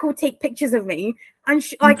she'll be like, "Oh, take pictures of me," and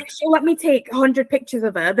she'll let me take 100 pictures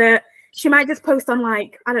of her that she might just post on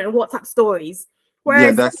like, I don't know, WhatsApp stories.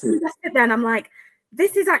 Whereas that's it. Then I'm like,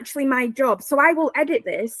 this is actually my job, so I will edit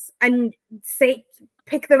this and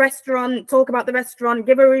pick the restaurant, talk about the restaurant,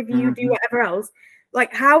 give a review, do whatever else.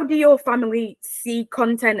 Like, how do your family see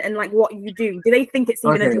content and like what you do? Do they think it's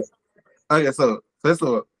even a job? Okay, so first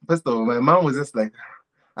of all, my mom was just like,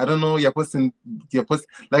 I don't know, you're posting,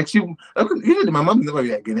 like usually my mom never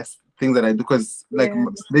really against things that I do because like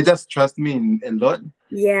they just trust me a lot.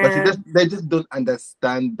 Yeah. But they just don't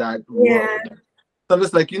understand that word. So I'm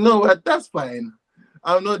just like, you know what, that's fine.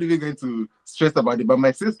 I'm not even going to stress about it. But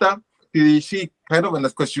my sister, she kind of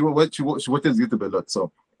understands because she watches YouTube a lot.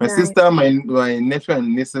 So my sister, my nephew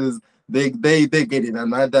and nieces, they get it. And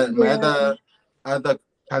my other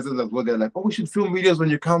cousins as well, they're like, oh, we should film videos when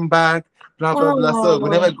you come back, blah blah blah. So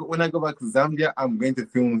when I go back to Zambia, I'm going to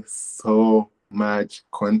film so much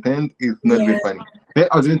content. It's not really funny.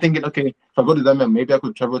 I was even thinking, okay, if I go to Zambia, maybe I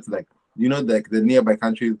could travel to like, you know, like the nearby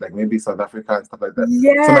countries, like maybe South Africa and stuff like that.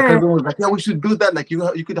 Yeah. So my cousin was like, yeah, we should do that. Like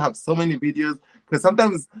you could have so many videos because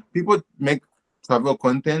sometimes people make travel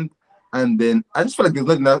content, and then I just feel like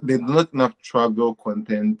there's not enough travel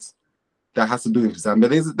content that has to do with Zambia.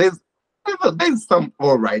 There's some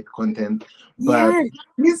all right content, but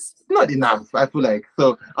it's not enough. I feel like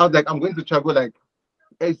so. I was like, I'm going to travel like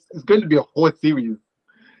it's going to be a whole series.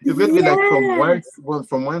 It's going to be like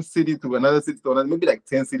from one city to another city to another, maybe like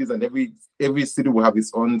 10 cities, and every city will have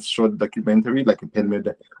its own short documentary, like a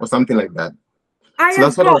 10-minute or something like that. I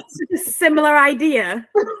have got such a similar idea.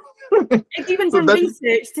 I've even done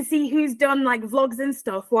research to see who's done like vlogs and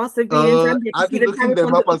stuff whilst they've been in Zambia. I've been looking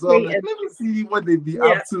them up as well. Like, let me see what they be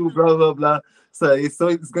up to, blah blah blah. So it's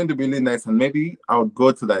going to be really nice, and maybe I'd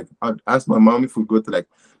ask my mom if we go to like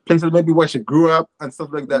places maybe where she grew up and stuff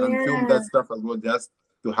like that, and film that stuff as well, just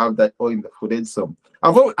to have that all in the footage. So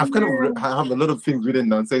I've kind of have a lot of things written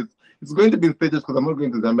down. So it's going to be in stages because I'm not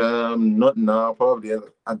going to Zambia, not now, probably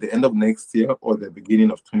at the end of next year or the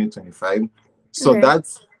beginning of 2025. So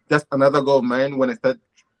that's another goal of mine when I start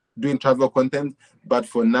doing travel content. But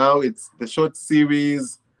for now, it's the short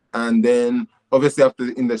series, and then obviously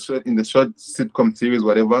after in the short sitcom series,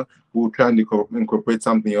 whatever, we'll try and incorporate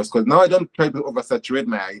something else. Because now I don't try to oversaturate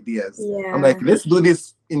my ideas. Yeah. I'm like, let's do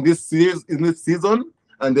this in this series, in this season,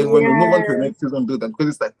 and then when we move on to the next season, do that. Because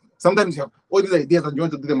it's like sometimes you have all these ideas and you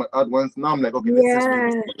want to do them at once. Now I'm like, okay, let's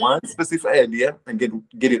just do one specific idea and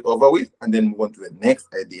get it over with, and then move on to the next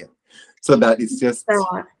idea, so that it's just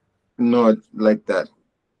not like that.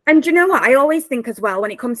 And you know what? I always think as well,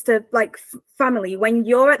 when it comes to like family, when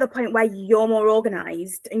you're at the point where you're more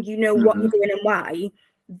organized and you know what you're doing and why,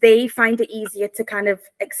 they find it easier to kind of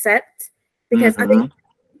accept. Because I think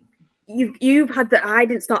you've had that. I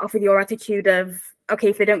didn't start off with your attitude of, okay,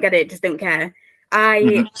 if they don't get it, just don't care.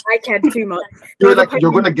 I cared too much. You're like,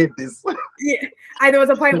 you're gonna get this. There was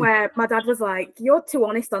a point where my dad was like, "You're too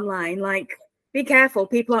honest online. Like, be careful.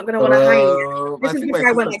 People aren't gonna want to hire." This is before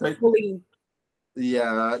I went like fully.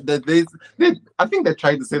 Yeah, I think they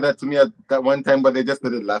tried to say that to me at that one time, but they just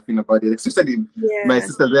started laughing about it. Especially my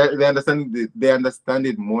sister, they understand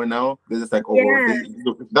it more now. They're just like,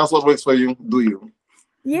 if that's what works for you, do you?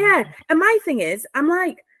 Yeah, and my thing is, I'm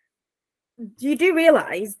like, you do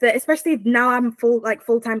realize that, especially now I'm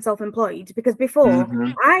full-time self-employed, because before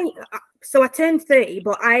I turned 30,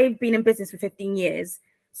 but I've been in business for 15 years.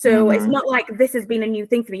 So it's not like this has been a new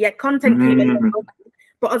thing for me. Yeah, content came in.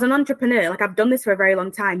 But as an entrepreneur, like I've done this for a very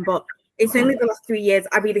long time, but it's only the last 3 years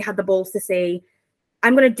I really had the balls to say,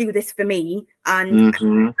 I'm going to do this for me. And I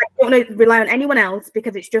don't want to rely on anyone else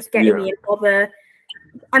because it's just getting me in bother.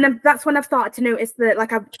 And that's when I've started to notice that,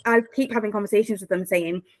 like, I keep having conversations with them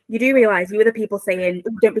saying, you do realize you were the people saying,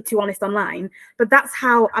 don't be too honest online. But that's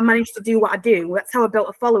how I managed to do what I do. That's how I built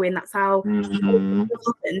a following. That's how it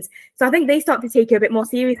happens. So I think they start to take you a bit more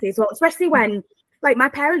seriously as well, especially when, like, my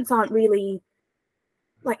parents aren't really...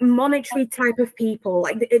 like monetary type of people.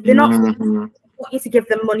 Like they're not want you to give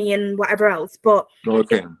them money and whatever else, but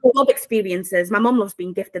okay. I love experiences. My mom loves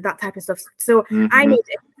being gifted, that type of stuff. So I need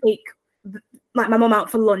to take like my mom out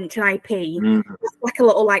for lunch and I pay. Like a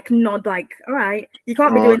little like nod, like, all right, you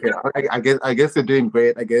can't be doing that. I guess you're doing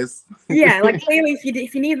great, I guess. Yeah, like clearly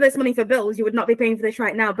if you need this money for bills, you would not be paying for this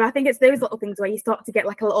right now. But I think it's those little things where you start to get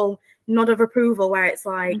like a little nod of approval where it's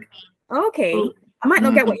like, okay, I might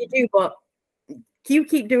not get what you do, but you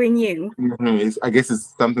keep doing you. I guess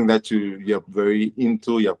it's something that you're very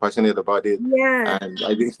into, you're passionate about it. Yeah. And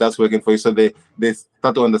I think that's working for you. So they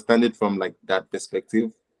start to understand it from like that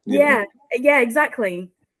perspective. Yeah, exactly.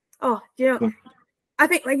 Oh, you know, I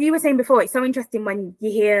think like you were saying before, it's so interesting when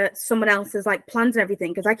you hear someone else's like plans and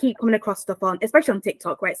everything, because I keep coming across stuff on, especially on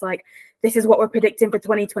TikTok, where it's like, this is what we're predicting for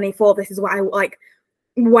 2024. This is what I like,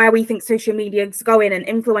 where we think social media is going and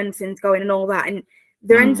influencing is going and all that. And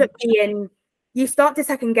there ends up being, you start to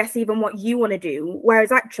second guess even what you want to do.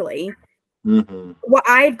 Whereas actually, what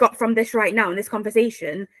I've got from this right now in this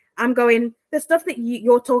conversation, I'm going, the stuff that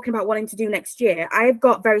you're talking about wanting to do next year, I've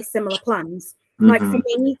got very similar plans. Like for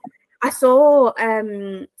me, I saw,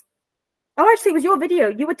 actually it was your video.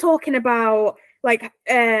 You were talking about like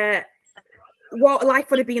what life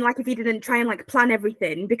would have been like if you didn't try and like plan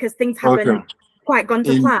everything, because things haven't quite gone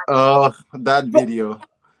to plan. That video.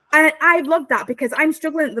 I love that, because I'm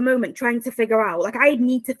struggling at the moment trying to figure out, like, I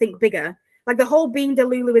need to think bigger. Like the whole being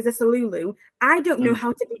Delulu is a Salulu. I don't know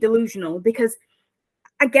how to be delusional, because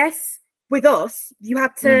I guess with us, you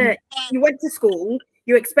had to, you went to school,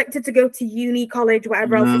 you're expected to go to uni, college,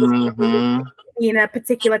 whatever else it was, in a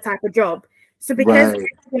particular type of job. So because I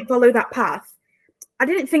didn't follow that path, I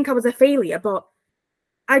didn't think I was a failure, but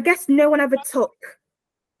I guess no one ever took,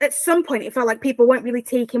 at some point, it felt like people weren't really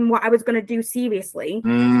taking what I was going to do seriously.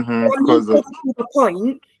 Because of the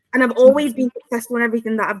point, and I've always been successful in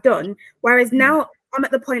everything that I've done. Whereas now I'm at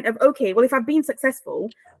the point of, okay, well, if I've been successful,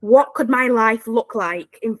 what could my life look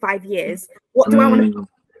like in 5 years? What do I want to do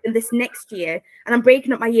in this next year? And I'm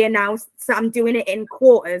breaking up my year now, so I'm doing it in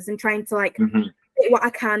quarters and trying to like fit what I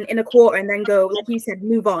can in a quarter and then go, like you said,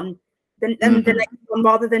 move on. Then the next one,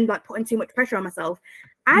 rather than like putting too much pressure on myself.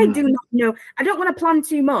 I do not know. I don't want to plan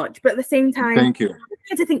too much, but at the same time, thank you. I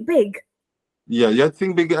have to think big. Yeah, you have to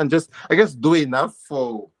think big and just, I guess, do enough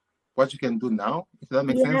for what you can do now, if that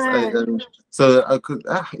makes sense. So I could,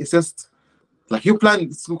 it's just like you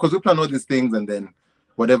plan, because we plan all these things and then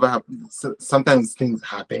whatever happens, sometimes things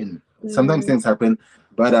happen. Sometimes things happen,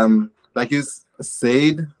 but like you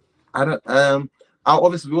said, I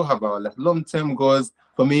obviously we'll have our like long-term goals.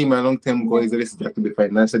 For me, my long-term goal is always to be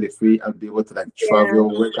financially free and be able to like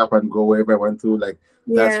travel, wake up and go wherever I want to. Like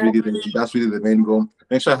that's really the main goal.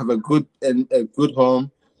 Make sure I have a good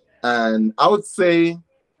home, and I would say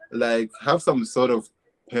like have some sort of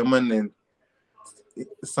permanent, you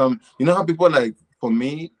know how people like, for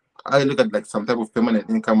me, I look at like some type of permanent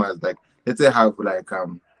income as like, let's say I have like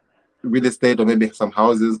real estate or maybe some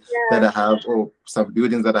houses that I have or some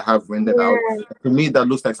buildings that I have rented out. To me, that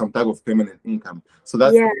looks like some type of permanent income. So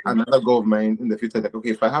that's another goal of mine in the future. Like, okay,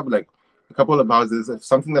 if I have like a couple of houses, if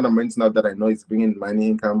something that I'm renting out that I know is bringing money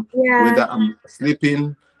income, whether I'm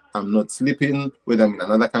sleeping, I'm not sleeping, whether I'm in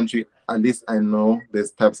another country, at least I know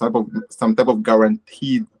there's some type of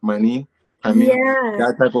guaranteed money. I mean,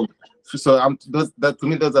 that type of. So that to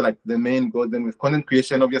me, those are like the main goals. Then with content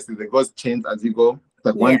creation, obviously the goals change as you go.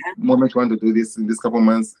 Like one moment you want to do this in this couple of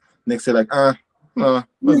months, next year like no,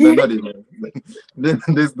 not even. Then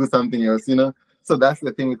let's do something else, you know. So that's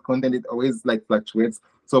the thing with content; it always like fluctuates.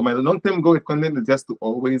 So my long-term goal with content is just to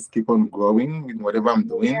always keep on growing in whatever I'm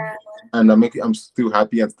doing, and I'm still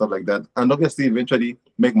happy and stuff like that. And obviously, eventually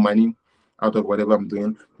make money out of whatever I'm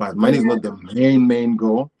doing. But money is not the main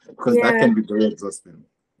goal, because that can be very exhausting.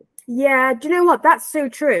 Yeah, do you know what? That's so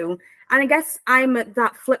true. And I guess I'm at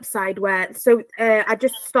that flip side where, I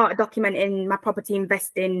just started documenting my property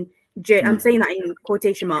investing journey. I'm saying that in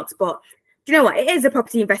quotation marks, but do you know what? It is a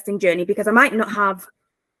property investing journey, because I might not have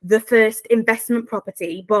the first investment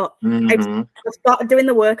property, but I've started doing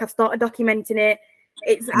the work. I've started documenting it.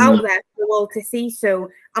 It's out there for the world to see. So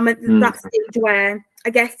I'm at that stage where I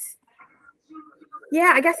guess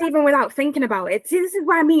even without thinking about it, see, this is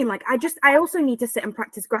what I mean. Like, I also need to sit and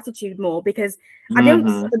practice gratitude more, because I don't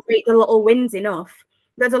celebrate the little wins enough.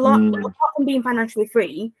 There's a lot, apart from being financially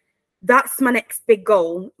free, that's my next big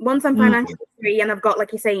goal. Once I'm financially free and I've got,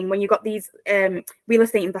 like you're saying, when you've got these real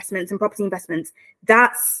estate investments and property investments,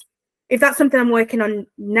 if that's something I'm working on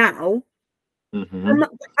now,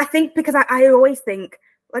 I think, because I always think,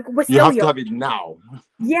 like, we're still young. You have to have it now.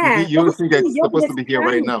 Yeah. You think it's supposed to be here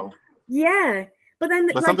right now. Yeah. But then,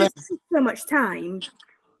 like, there's so much time.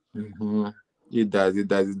 Mm-hmm. It does.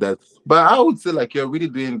 But I would say like you're really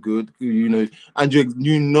doing good, and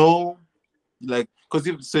like because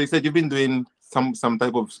you said you've been doing some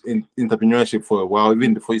type of entrepreneurship for a while,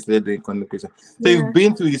 even before you started doing content creation. So Yeah, you've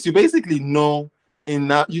been through this. You basically know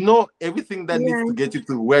enough. You know everything that needs yeah, to get you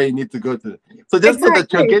to where you need to go to. So just know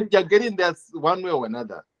that exactly. you're getting there one way or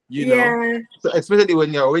another. Yeah, So especially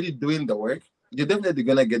when you're already doing the work, you're definitely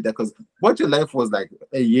gonna get there because what your life was like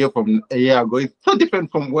a year ago is so different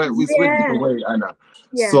from where we switch yeah, different where we are now.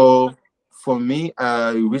 yeah, So for me,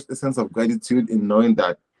 I reached a sense of gratitude in knowing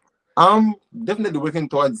that I'm definitely working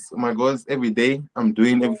towards my goals every day. I'm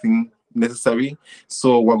doing everything necessary.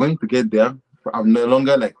 So we're going to get there. I'm no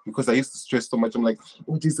longer like, because I used to stress so much. I'm like,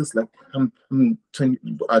 oh Jesus, like I'm 20.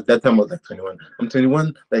 At that time I was like 21. I'm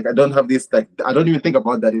 21. Like I don't have this. Like I don't even think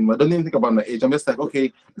about that anymore. I don't even think about my age. I'm just like,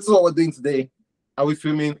 okay, this is what we're doing today. Are we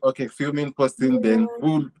filming? Okay, filming, posting. Then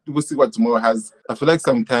yeah, we'll see what tomorrow has. I feel like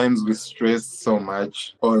sometimes we stress so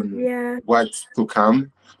much on yeah, what's to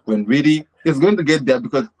come when really it's going to get there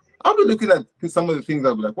because I'll be looking at some of the things.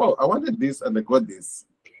 I'll be like, wow, I wanted this and I got this.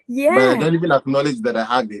 But I yeah, don't even acknowledge that I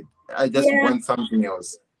had it. I just yeah, want something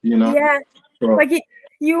else. yeah. So, Like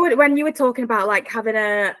you would when you were talking about like having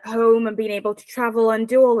a home and being able to travel and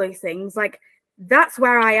do all those things, like that's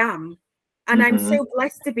where I am. And I'm mhm, so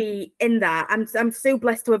blessed to be in that. I'm so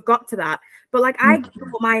blessed to have got to that. But like I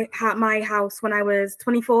mhm. bought my house when I was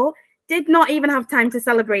 24, did not even have time to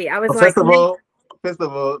celebrate. I was But like, first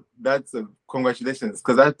of all, that's congratulations.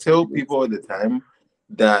 Because I tell people all the time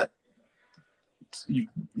that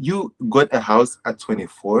you got a house at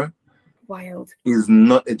 24 wild. is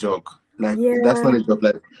not a joke. Like that's Yeah, not a joke.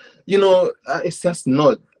 Like it's just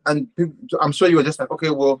not. And I'm sure you were just like, okay,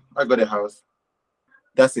 well, I got a house.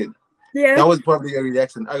 That's it. yeah, That was probably a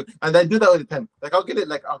reaction. And I do that all the time. Like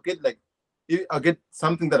I'll get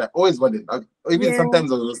something that I always wanted. Even yeah, sometimes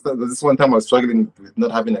there was this one time I was struggling with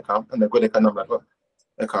not having a car, and I got a car, and I'm like, oh,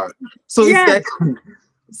 a car. So it's yeah, like,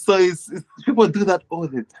 it's people do that all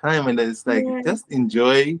the time, and it's like yeah. just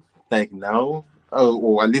enjoy like now,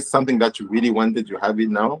 or at least something that you really wanted. You have it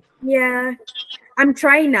now. Yeah. I'm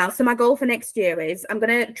trying now. So my goal for next year is I'm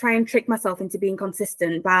gonna try and trick myself into being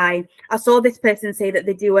consistent by I saw this person say that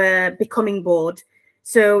they do a becoming board.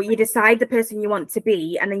 So you decide the person you want to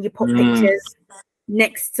be and then you put Mm, pictures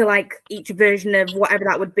next to like each version of whatever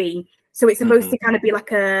that would be. So it's supposed mhm, to kind of be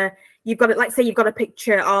like you've got it, like say you've got a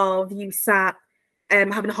picture of you sat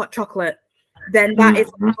having a hot chocolate, then that is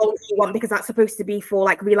mhm. all you want because that's supposed to be for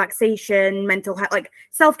like relaxation, mental health, like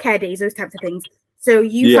self-care days, those types of things. So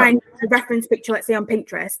you Yeah. find a reference picture, let's say on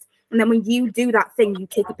Pinterest, and then when you do that thing, you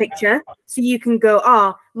take a picture so you can go,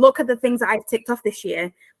 oh, look at the things that I've ticked off this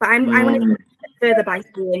year. But I want to Mm, further by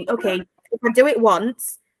saying, okay, if I do it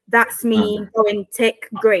once, that's me mhm. going tick,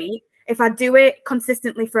 great. If I do it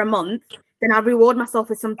consistently for a month, then I reward myself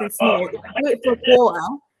with something small. If I do it for a quarter,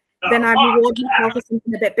 then I reward myself with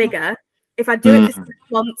something a bit bigger. If I do it for 6 Mm,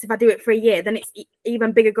 months, if I do it for a year, then it's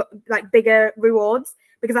even bigger, like bigger rewards.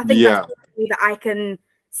 Because I think that's yeah. the way that I can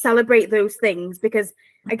celebrate those things. Because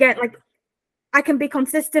again, like I can be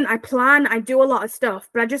consistent, I plan, I do a lot of stuff,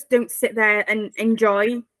 but I just don't sit there and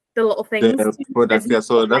enjoy the little things The products, as yeah. much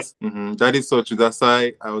So as like that is so true. That's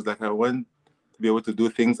why I was like, I want to be able to do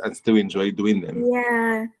things and still enjoy doing them.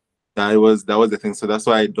 yeah, That was the thing. So that's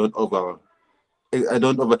why I don't over,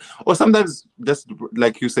 or sometimes just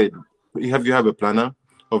like you said, you have a planner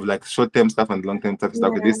of like short term stuff and long term stuff. It's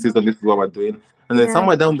like, okay, yeah, this season, this is what we're doing, and then yeah,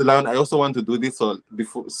 somewhere down the line, I also want to do this.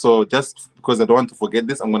 So just because I don't want to forget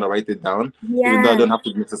this, I'm gonna write it down, even though I yeah, don't have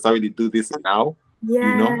to necessarily do this now.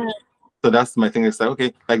 You know. yeah, So that's my thing. It's like,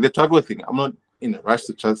 okay, like the travel thing. I'm not in a rush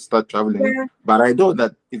to just start traveling, yeah, but I know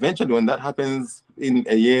that eventually, when that happens in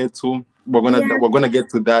a year or two, we're gonna yeah, we're gonna get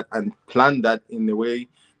to that and plan that in a way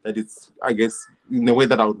that it's, I guess, in a way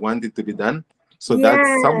that I would want it to be done. So that's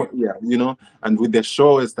yeah, somewhat, yeah, And with the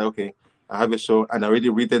show, it's like, okay, I have a show and I already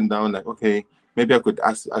written down like, okay, maybe I could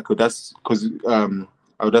ask because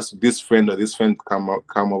I would ask this friend or this friend to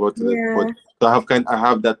come over to the pod. yeah, So I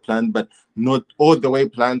have that plan, but not all the way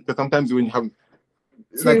planned. Because sometimes when you have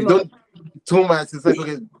like too you much. don't too much, it's like,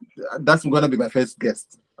 okay, that's gonna be my first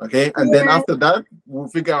guest. Okay. And then Yeah, after that, we'll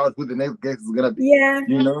figure out who the next guest is gonna be. yeah.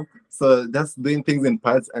 So that's doing things in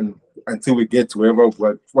parts and until we get to whatever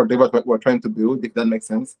we're trying to build, if that makes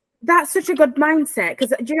sense. That's such a good mindset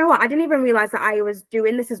because do you know what? I didn't even realize that I was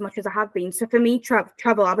doing this as much as I have been. So for me,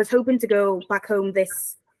 travel, I was hoping to go back home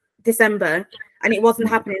this December and it wasn't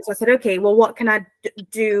happening. So I said, okay, well, what can I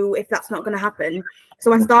do if that's not going to happen?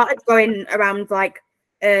 So I started going around like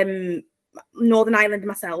Northern Ireland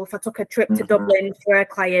myself. I took a trip to Mm-hmm. Dublin for a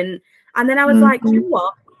client. And then I was like, you Mm-hmm. know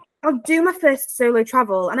what? I'll do my first solo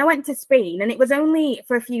travel, and I went to Spain, and it was only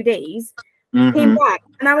for a few days. Mm-hmm. Came back,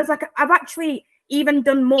 and I was like, I've actually even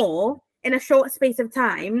done more in a short space of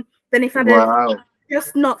time than if I'd have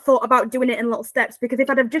just not thought about doing it in little steps. Because if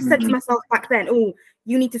I'd have just said to myself back then, "Oh,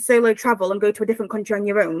 you need to solo travel and go to a different country on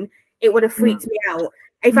your own," it would have freaked me out.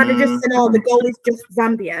 If I'd have just said, "Oh, the goal is just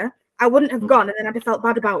Zambia," I wouldn't have gone, and then I'd have felt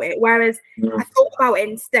bad about it. Whereas I thought about it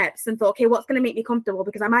in steps and thought, okay, what's going to make me comfortable?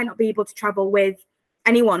 Because I might not be able to travel with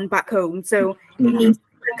anyone back home, so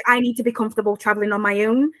I need to be comfortable traveling on my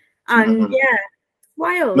own. And yeah,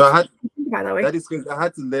 wild. No, that is because I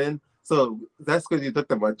had to learn. So that's because you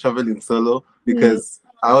talked about traveling solo, because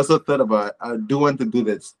I also thought about, I do want to do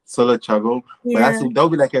that solo travel, but that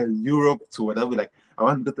would be like a Europe tour. That would be like, I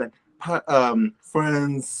want to do like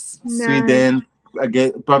France, Sweden,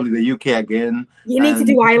 again, probably the UK again. You need to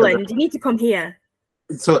do Ireland. You need to come here.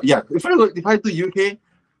 So yeah, if I do UK,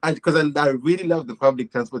 because I really love the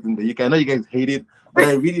public transport in the UK. I know you guys hate it, but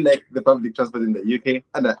I really like the public transport in the UK.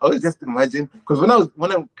 And I always just imagine, because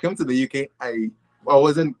when I came to the UK, I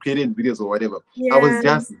wasn't creating videos or whatever. I was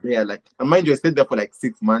just there. Like, and mind you, I stayed there for like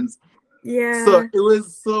 6 months. Yeah. So it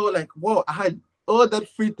was so like, wow, I had all that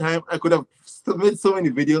free time. I could have made so many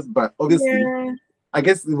videos, but obviously, I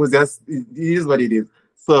guess it was just, it is what it is.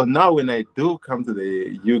 So now when I do come to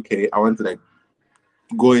the UK, I want to like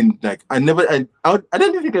go in, like, I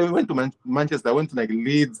don't think I went to Manchester. I went to like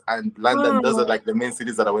Leeds and London. Those are like the main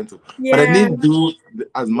cities that I went to. But I didn't do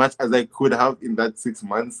as much as I could have in that 6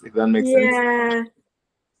 months, if that makes sense.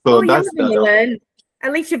 So that's that.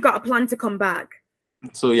 At least you've got a plan to come back.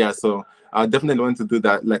 So yeah, so I definitely want to do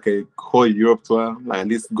that, like a whole Europe tour, like at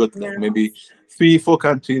least go to like maybe 3-4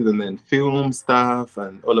 countries and then film stuff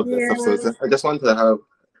and all of that stuff. So I just want to have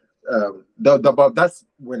that's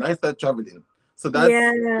when I start traveling. So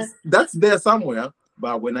that's there somewhere,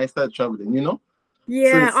 but when I start traveling, you know?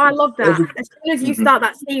 Yeah, so I love that. As soon as you start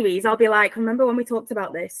that series, I'll be like, remember when we talked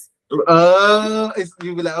about this?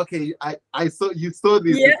 You'll be like, okay, I saw this.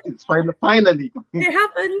 It's finally. It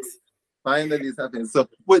happened. Finally, it's happening. So,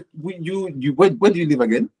 where do you live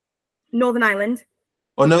again? Northern Ireland.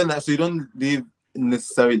 Oh, no, so you don't live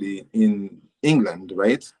necessarily in England,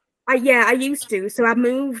 right? I used to. So I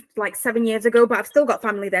moved like 7 years ago, but I've still got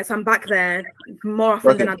family there. So I'm back there more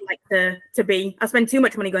often than I'd like to be. I spend too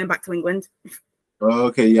much money going back to England.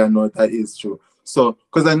 Okay, yeah, no, that is true. So,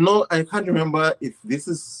 because I can't remember if this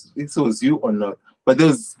was you or not, but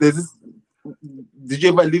there's this. Did you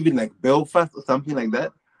ever live in like Belfast or something like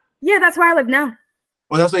that? Yeah, that's where I live now.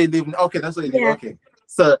 Oh, that's where you live. Okay, that's where you live. Okay.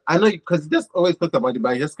 So I know because you just always talked about it,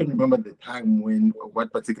 but I just can't remember the time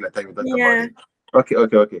what particular time you talked about it. Okay.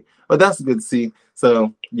 Well, that's good. See,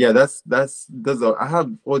 so yeah, that's all. I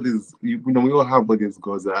have all these. We all have all these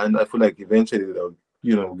goals, and I feel like eventually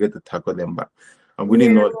they'll get to tackle them. But I'm really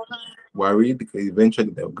not worried because eventually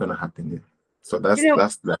they're gonna happen. So that's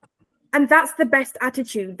that. And that's the best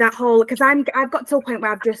attitude. That whole, because I've got to a point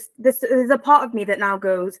where there's a part of me that now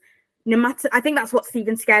goes, no matter. I think that's what's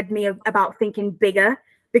even scared me about thinking bigger,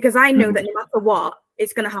 because I know that no matter what,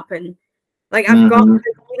 it's gonna happen. Like I've got to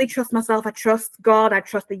really trust myself. I trust God. I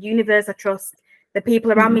trust the universe. I trust the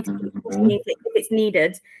people around me to if it's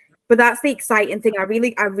needed. But that's the exciting thing. I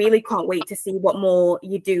really can't wait to see what more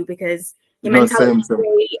you do, because your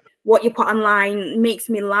mentality, what you put online makes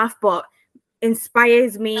me laugh, but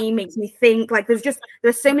inspires me, makes me think. Like there's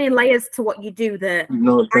so many layers to what you do that.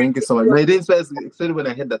 No, thank you so much. No, it inspires, especially when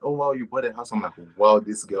I heard that, oh wow, you bought a house. I'm like, wow,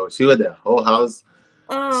 this girl, she had the whole house.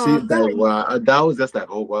 Wow, that was just like,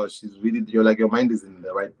 oh wow, she's really, your mind is in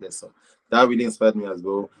the right place. So that really inspired me as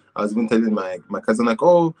well. I was even telling my cousin, like,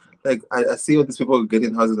 oh, like I see all these people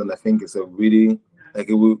getting houses, and I think it's a really, like,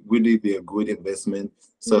 it will really be a good investment.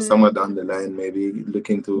 So somewhere down the line, maybe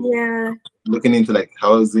looking into like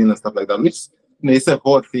housing and stuff like that, which it's a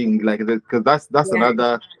whole thing, like, because that's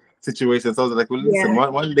another situation. So I was like, well, listen,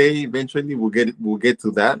 one day eventually we'll get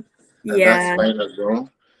to that. That's fine as well.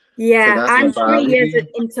 Yeah, so I'm 3 years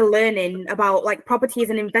into learning about like property as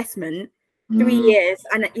an investment. 3 years,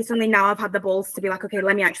 and it's something now I've had the balls to be like, okay,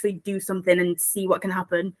 let me actually do something and see what can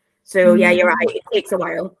happen. So yeah, you're right. It takes a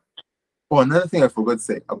while. Oh, another thing I forgot to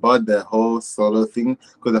say about the whole solo thing,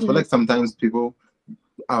 because I feel like sometimes people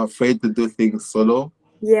are afraid to do things solo,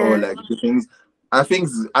 or like do things. I think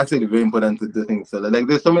it's actually very important to do things solo. Like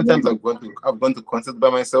there's so many times I've gone to concerts by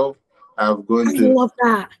myself. I love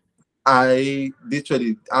that. I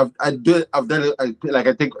literally I've done it.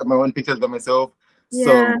 I take my own pictures by myself.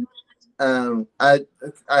 So I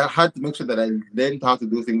had to make sure that I learned how to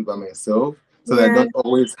do things by myself, so that I don't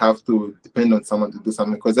always have to depend on someone to do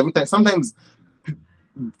something. Because sometimes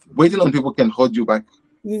waiting on people can hold you back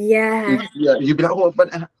Yeah. Yeah, you'd be like, oh,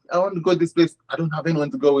 but I want to go this place. I don't have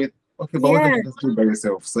anyone to go with. Okay, but why don't Yeah. you just do it by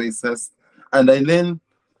yourself? So it says, and I learn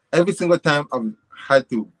every single time I've had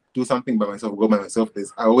to do something by myself, go by myself.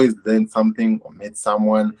 I always learned something or met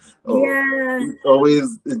someone. Or Yeah.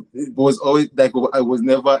 it was always like I was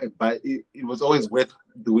never it was always worth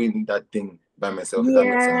doing that thing by myself. If that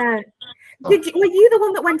makes sense. Yeah. Were you the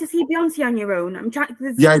one that went to see Beyonce on your own? I'm trying.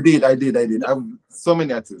 Yeah, I did. I've so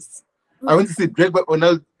many artists. I went to see Drake, but when I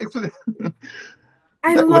was actually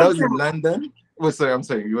I when love I was in that. London. Oh, sorry, I'm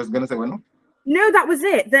sorry. You was gonna say what? No, that was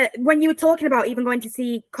it. That when you were talking about even going to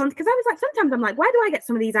see because I was like, sometimes I'm like, why do I get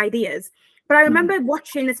some of these ideas? But I remember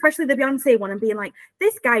watching, especially the Beyonce one, and being like,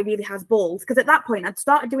 this guy really has balls. Because at that point, I'd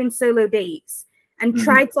started doing solo dates and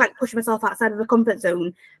tried to like push myself outside of the comfort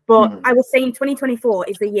zone. But I was saying 2024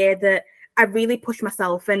 is the year that I really push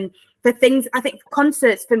myself. And the things, I think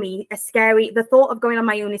concerts for me are scary. The thought of going on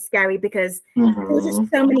my own is scary because there's just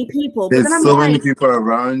so many people. There's but then I'm so like, many people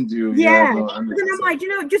around you. yeah. No, But then I'm like,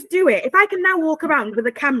 just do it. If I can now walk around with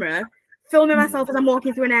a camera, filming myself as I'm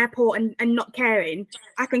walking through an airport and not caring,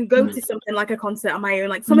 I can go to something like a concert on my own.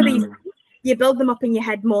 Like some of these, you build them up in your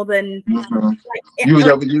head more than like,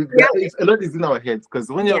 it's a lot is in our heads because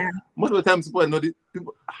when you're most of the time people are not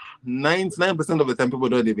people 99% of the time people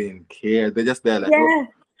don't even care. They're just there like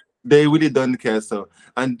they really don't care. So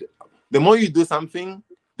and the more you do something,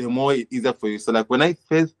 the more it's easier for you. So like when I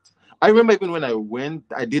remember even when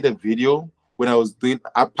I did a video when I was doing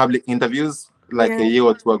public interviews like a year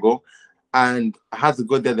or two ago, and I had to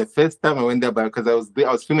go there the first time I went there because I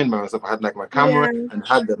was filming by myself. I had like my camera and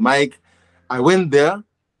had the mic. I went there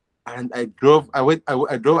and I drove.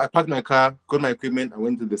 I parked my car, got my equipment. I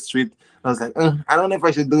went to the street. I was like, I don't know if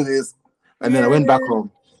I should do this. And then I went back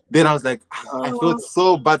home. Then I was like, I felt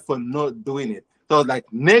so bad for not doing it. So I was like,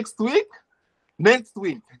 next week,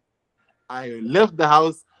 I left the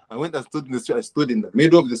house. I went and stood in the street. I stood in the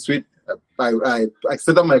middle of the street. I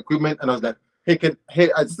set up my equipment and I was like, hey,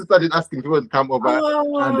 I just started asking people to come over.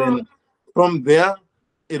 And then from there,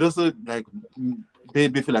 it also like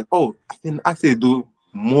made me feel like, oh, I can actually do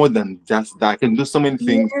more than just that. I can do so many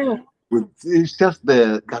things. It's just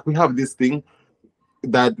like we have this thing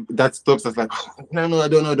that stops us like, no, I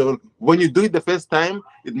don't know. When you do it the first time,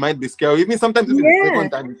 it might be scary. Even sometimes even the second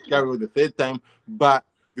time it's scary or the third time. But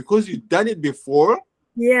because you've done it before,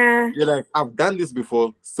 you're like, I've done this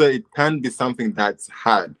before, so it can't be something that's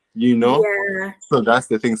hard, So that's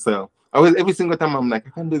the thing. So every single time I'm like, I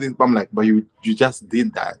can't do this, but I'm like, but you just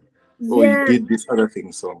did that, or you did this other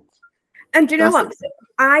thing. So, and do you know what?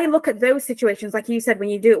 I look at those situations, like you said, when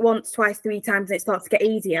you do it once, twice, 3 times, it starts to get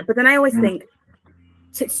easier. But then I always think,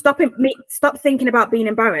 stop thinking about being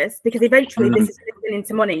embarrassed, because eventually this is turning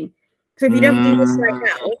into money. So if you don't do this right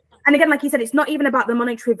now, and again, like you said, it's not even about the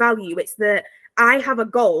monetary value. It's that I have a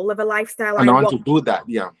goal of a lifestyle and I want to do that.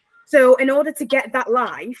 Yeah. So in order to get that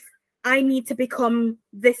life, I need to become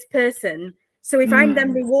this person. So if I'm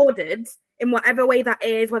then rewarded in whatever way that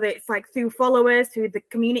is, whether it's like through followers, through the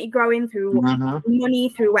community growing, through money,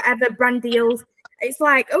 through whatever brand deals, it's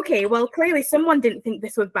like, okay, well, clearly someone didn't think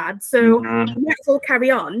this was bad. So let's all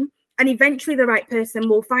carry on. And eventually the right person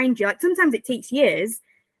will find you. Like sometimes it takes years.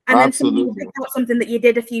 And then someone will pick out something that you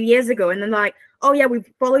did a few years ago. And then like, oh yeah,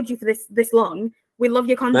 we've followed you for this long. We love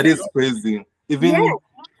your content. That is crazy.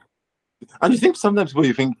 And you think sometimes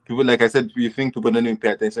people, like I said, you think people don't even pay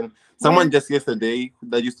attention. Someone just yesterday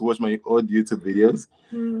that used to watch my old YouTube videos,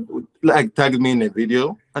 like tagged me in a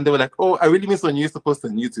video, and they were like, "Oh, I really miss when you used to post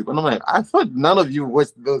on YouTube." And I'm like, I thought none of you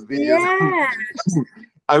watched those videos. Yeah.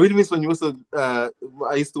 I really miss when you also. I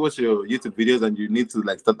used to watch your YouTube videos, and you need to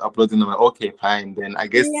like start uploading them. Like, okay, fine. Then I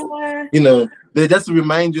guess they just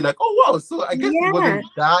remind you like, oh wow, so I guess it wasn't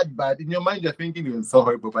that bad. In your mind, you're thinking it was so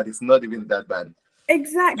horrible, but it's not even that bad.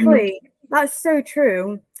 Exactly. That's so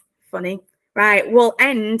true. Funny. Right. We'll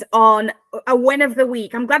end on a win of the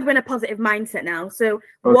week. I'm glad we're in a positive mindset now. So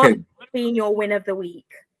what has been your win of the week?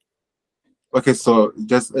 Okay, so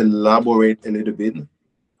just elaborate a little bit.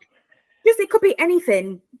 It could be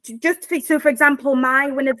anything. So for example, my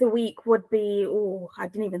win of the week would be, I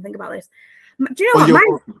didn't even think about this. Do you know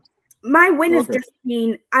what? My win has just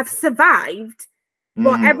been, I've survived.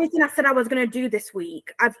 But everything I said I was going to do this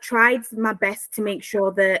week, I've tried my best to make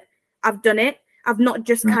sure that I've done it. I've not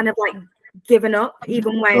just kind of like given up,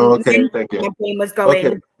 even when my brain was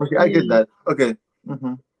going. Okay, I get that. Okay.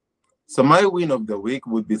 So my win of the week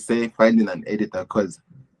would be, say, finding an editor, because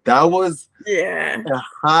that was a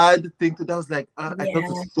hard thing to do. I was like, I talked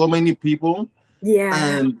to so many people. Yeah.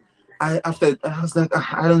 And I was like,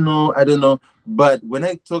 I don't know. But when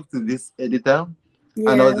I talked to this editor,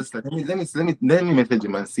 and I was just like, let me message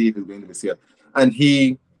him and see if he's going to be here. and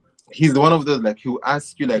he's one of those, like, he'll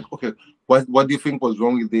ask you like, okay, what do you think was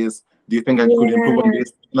wrong with this? Do you think I could improve on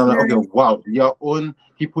this? And I'm like, okay, wow, your own.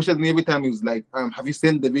 He pushes me every time. He was like, have you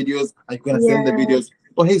sent the videos? Are you gonna send the videos?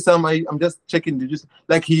 Oh, hey Sam, I'm just checking. Did you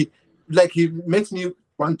like he makes me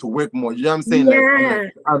want to work more. You know what I'm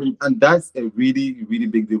saying? And that's a really, really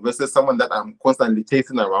big deal versus someone that I'm constantly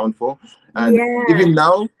chasing around for. And even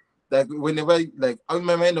now, like whenever, like in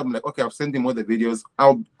my mind, I'm like, okay, I've sent him all the videos.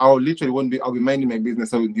 I'll literally won't be. I'll be minding my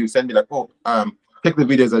business. So you send me like, oh, check the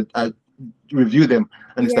videos. I review them,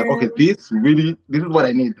 and it's like, okay, this is what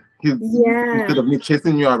I need. Instead of me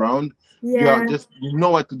chasing you around, you are just, you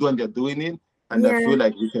know what to do and you're doing it. And I feel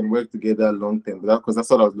like we can work together long term, because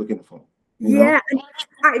that's what I was looking for. You know?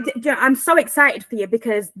 I'm so excited for you,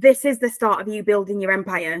 because this is the start of you building your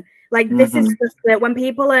empire. Like this is just when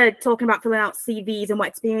people are talking about filling out CVs and what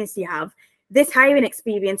experience you have, this hiring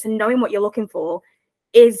experience and knowing what you're looking for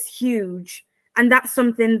is huge. And that's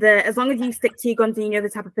something that, as long as you stick to your guns and you know the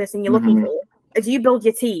type of person you're looking for, as you build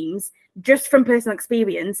your teams, just from personal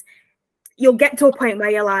experience, you'll get to a point where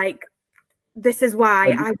you're like, this is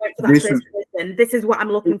why I went for that first person. This is what I'm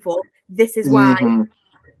looking for. This is why.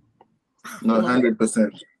 No,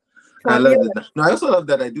 100%. I love it. No, I also love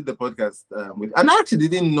that I did the podcast with, and I actually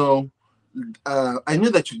didn't know. I knew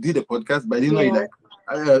that you did a podcast, but I didn't know you, like.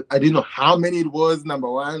 I didn't know how many it was.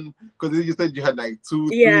 Number one, because you said you had like 2,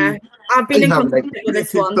 3. I've been in contact with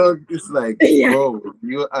this one. It's like, bro,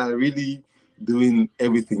 you are really doing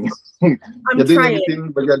everything. You're doing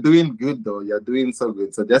everything, but you're doing good though. You're doing so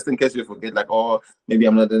good. So just in case you forget, like, oh, maybe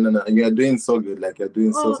I'm not. No. You're doing so good. Like you're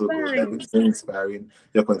doing so good. Like, it's so inspiring.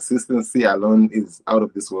 Your consistency alone is out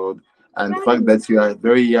of this world. And the fact that you are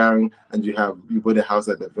very young and you bought a house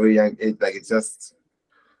at a very young age, like it's just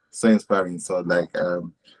so inspiring. So like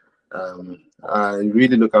I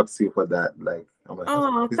really look up to you for that. Like,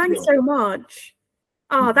 thanks so much.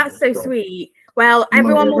 Oh, that's so sweet. Well,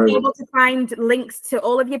 everyone will be able to find links to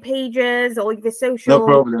all of your pages, all of your social. No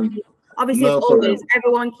problem. Obviously, as always,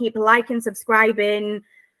 everyone keep liking, subscribing,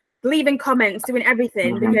 leaving comments, doing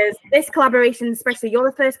everything, because this collaboration, especially, you're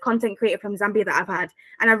the first content creator from Zambia that I've had,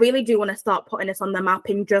 and I really do want to start putting us on the map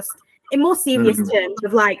in more serious terms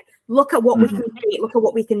of like, look at what we can create, look at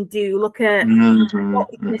what we can do, look at what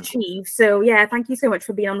we can achieve. So yeah, thank you so much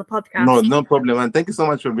for being on the podcast. No problem, and thank you so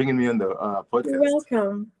much for bringing me on the podcast. You're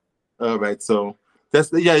welcome. All right, so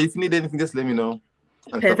if you need anything, just let me know.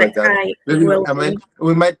 Perfect. Like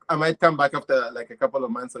I might come back after like a couple of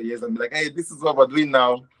months or years and be like, hey, this is what we're doing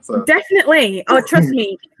now. So definitely. Oh, trust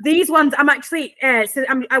me, these ones I'm actually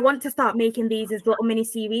I want to start making these as little mini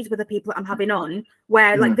series with the people that I'm having on,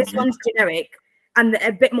 where like this one's generic and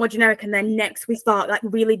a bit more generic, and then next we start like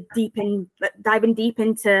really diving deep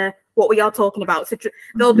into what we are talking about. So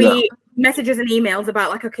there'll be messages and emails about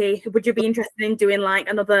like, okay, would you be interested in doing like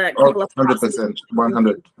another couple of 100%,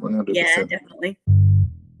 100%. Yeah, definitely.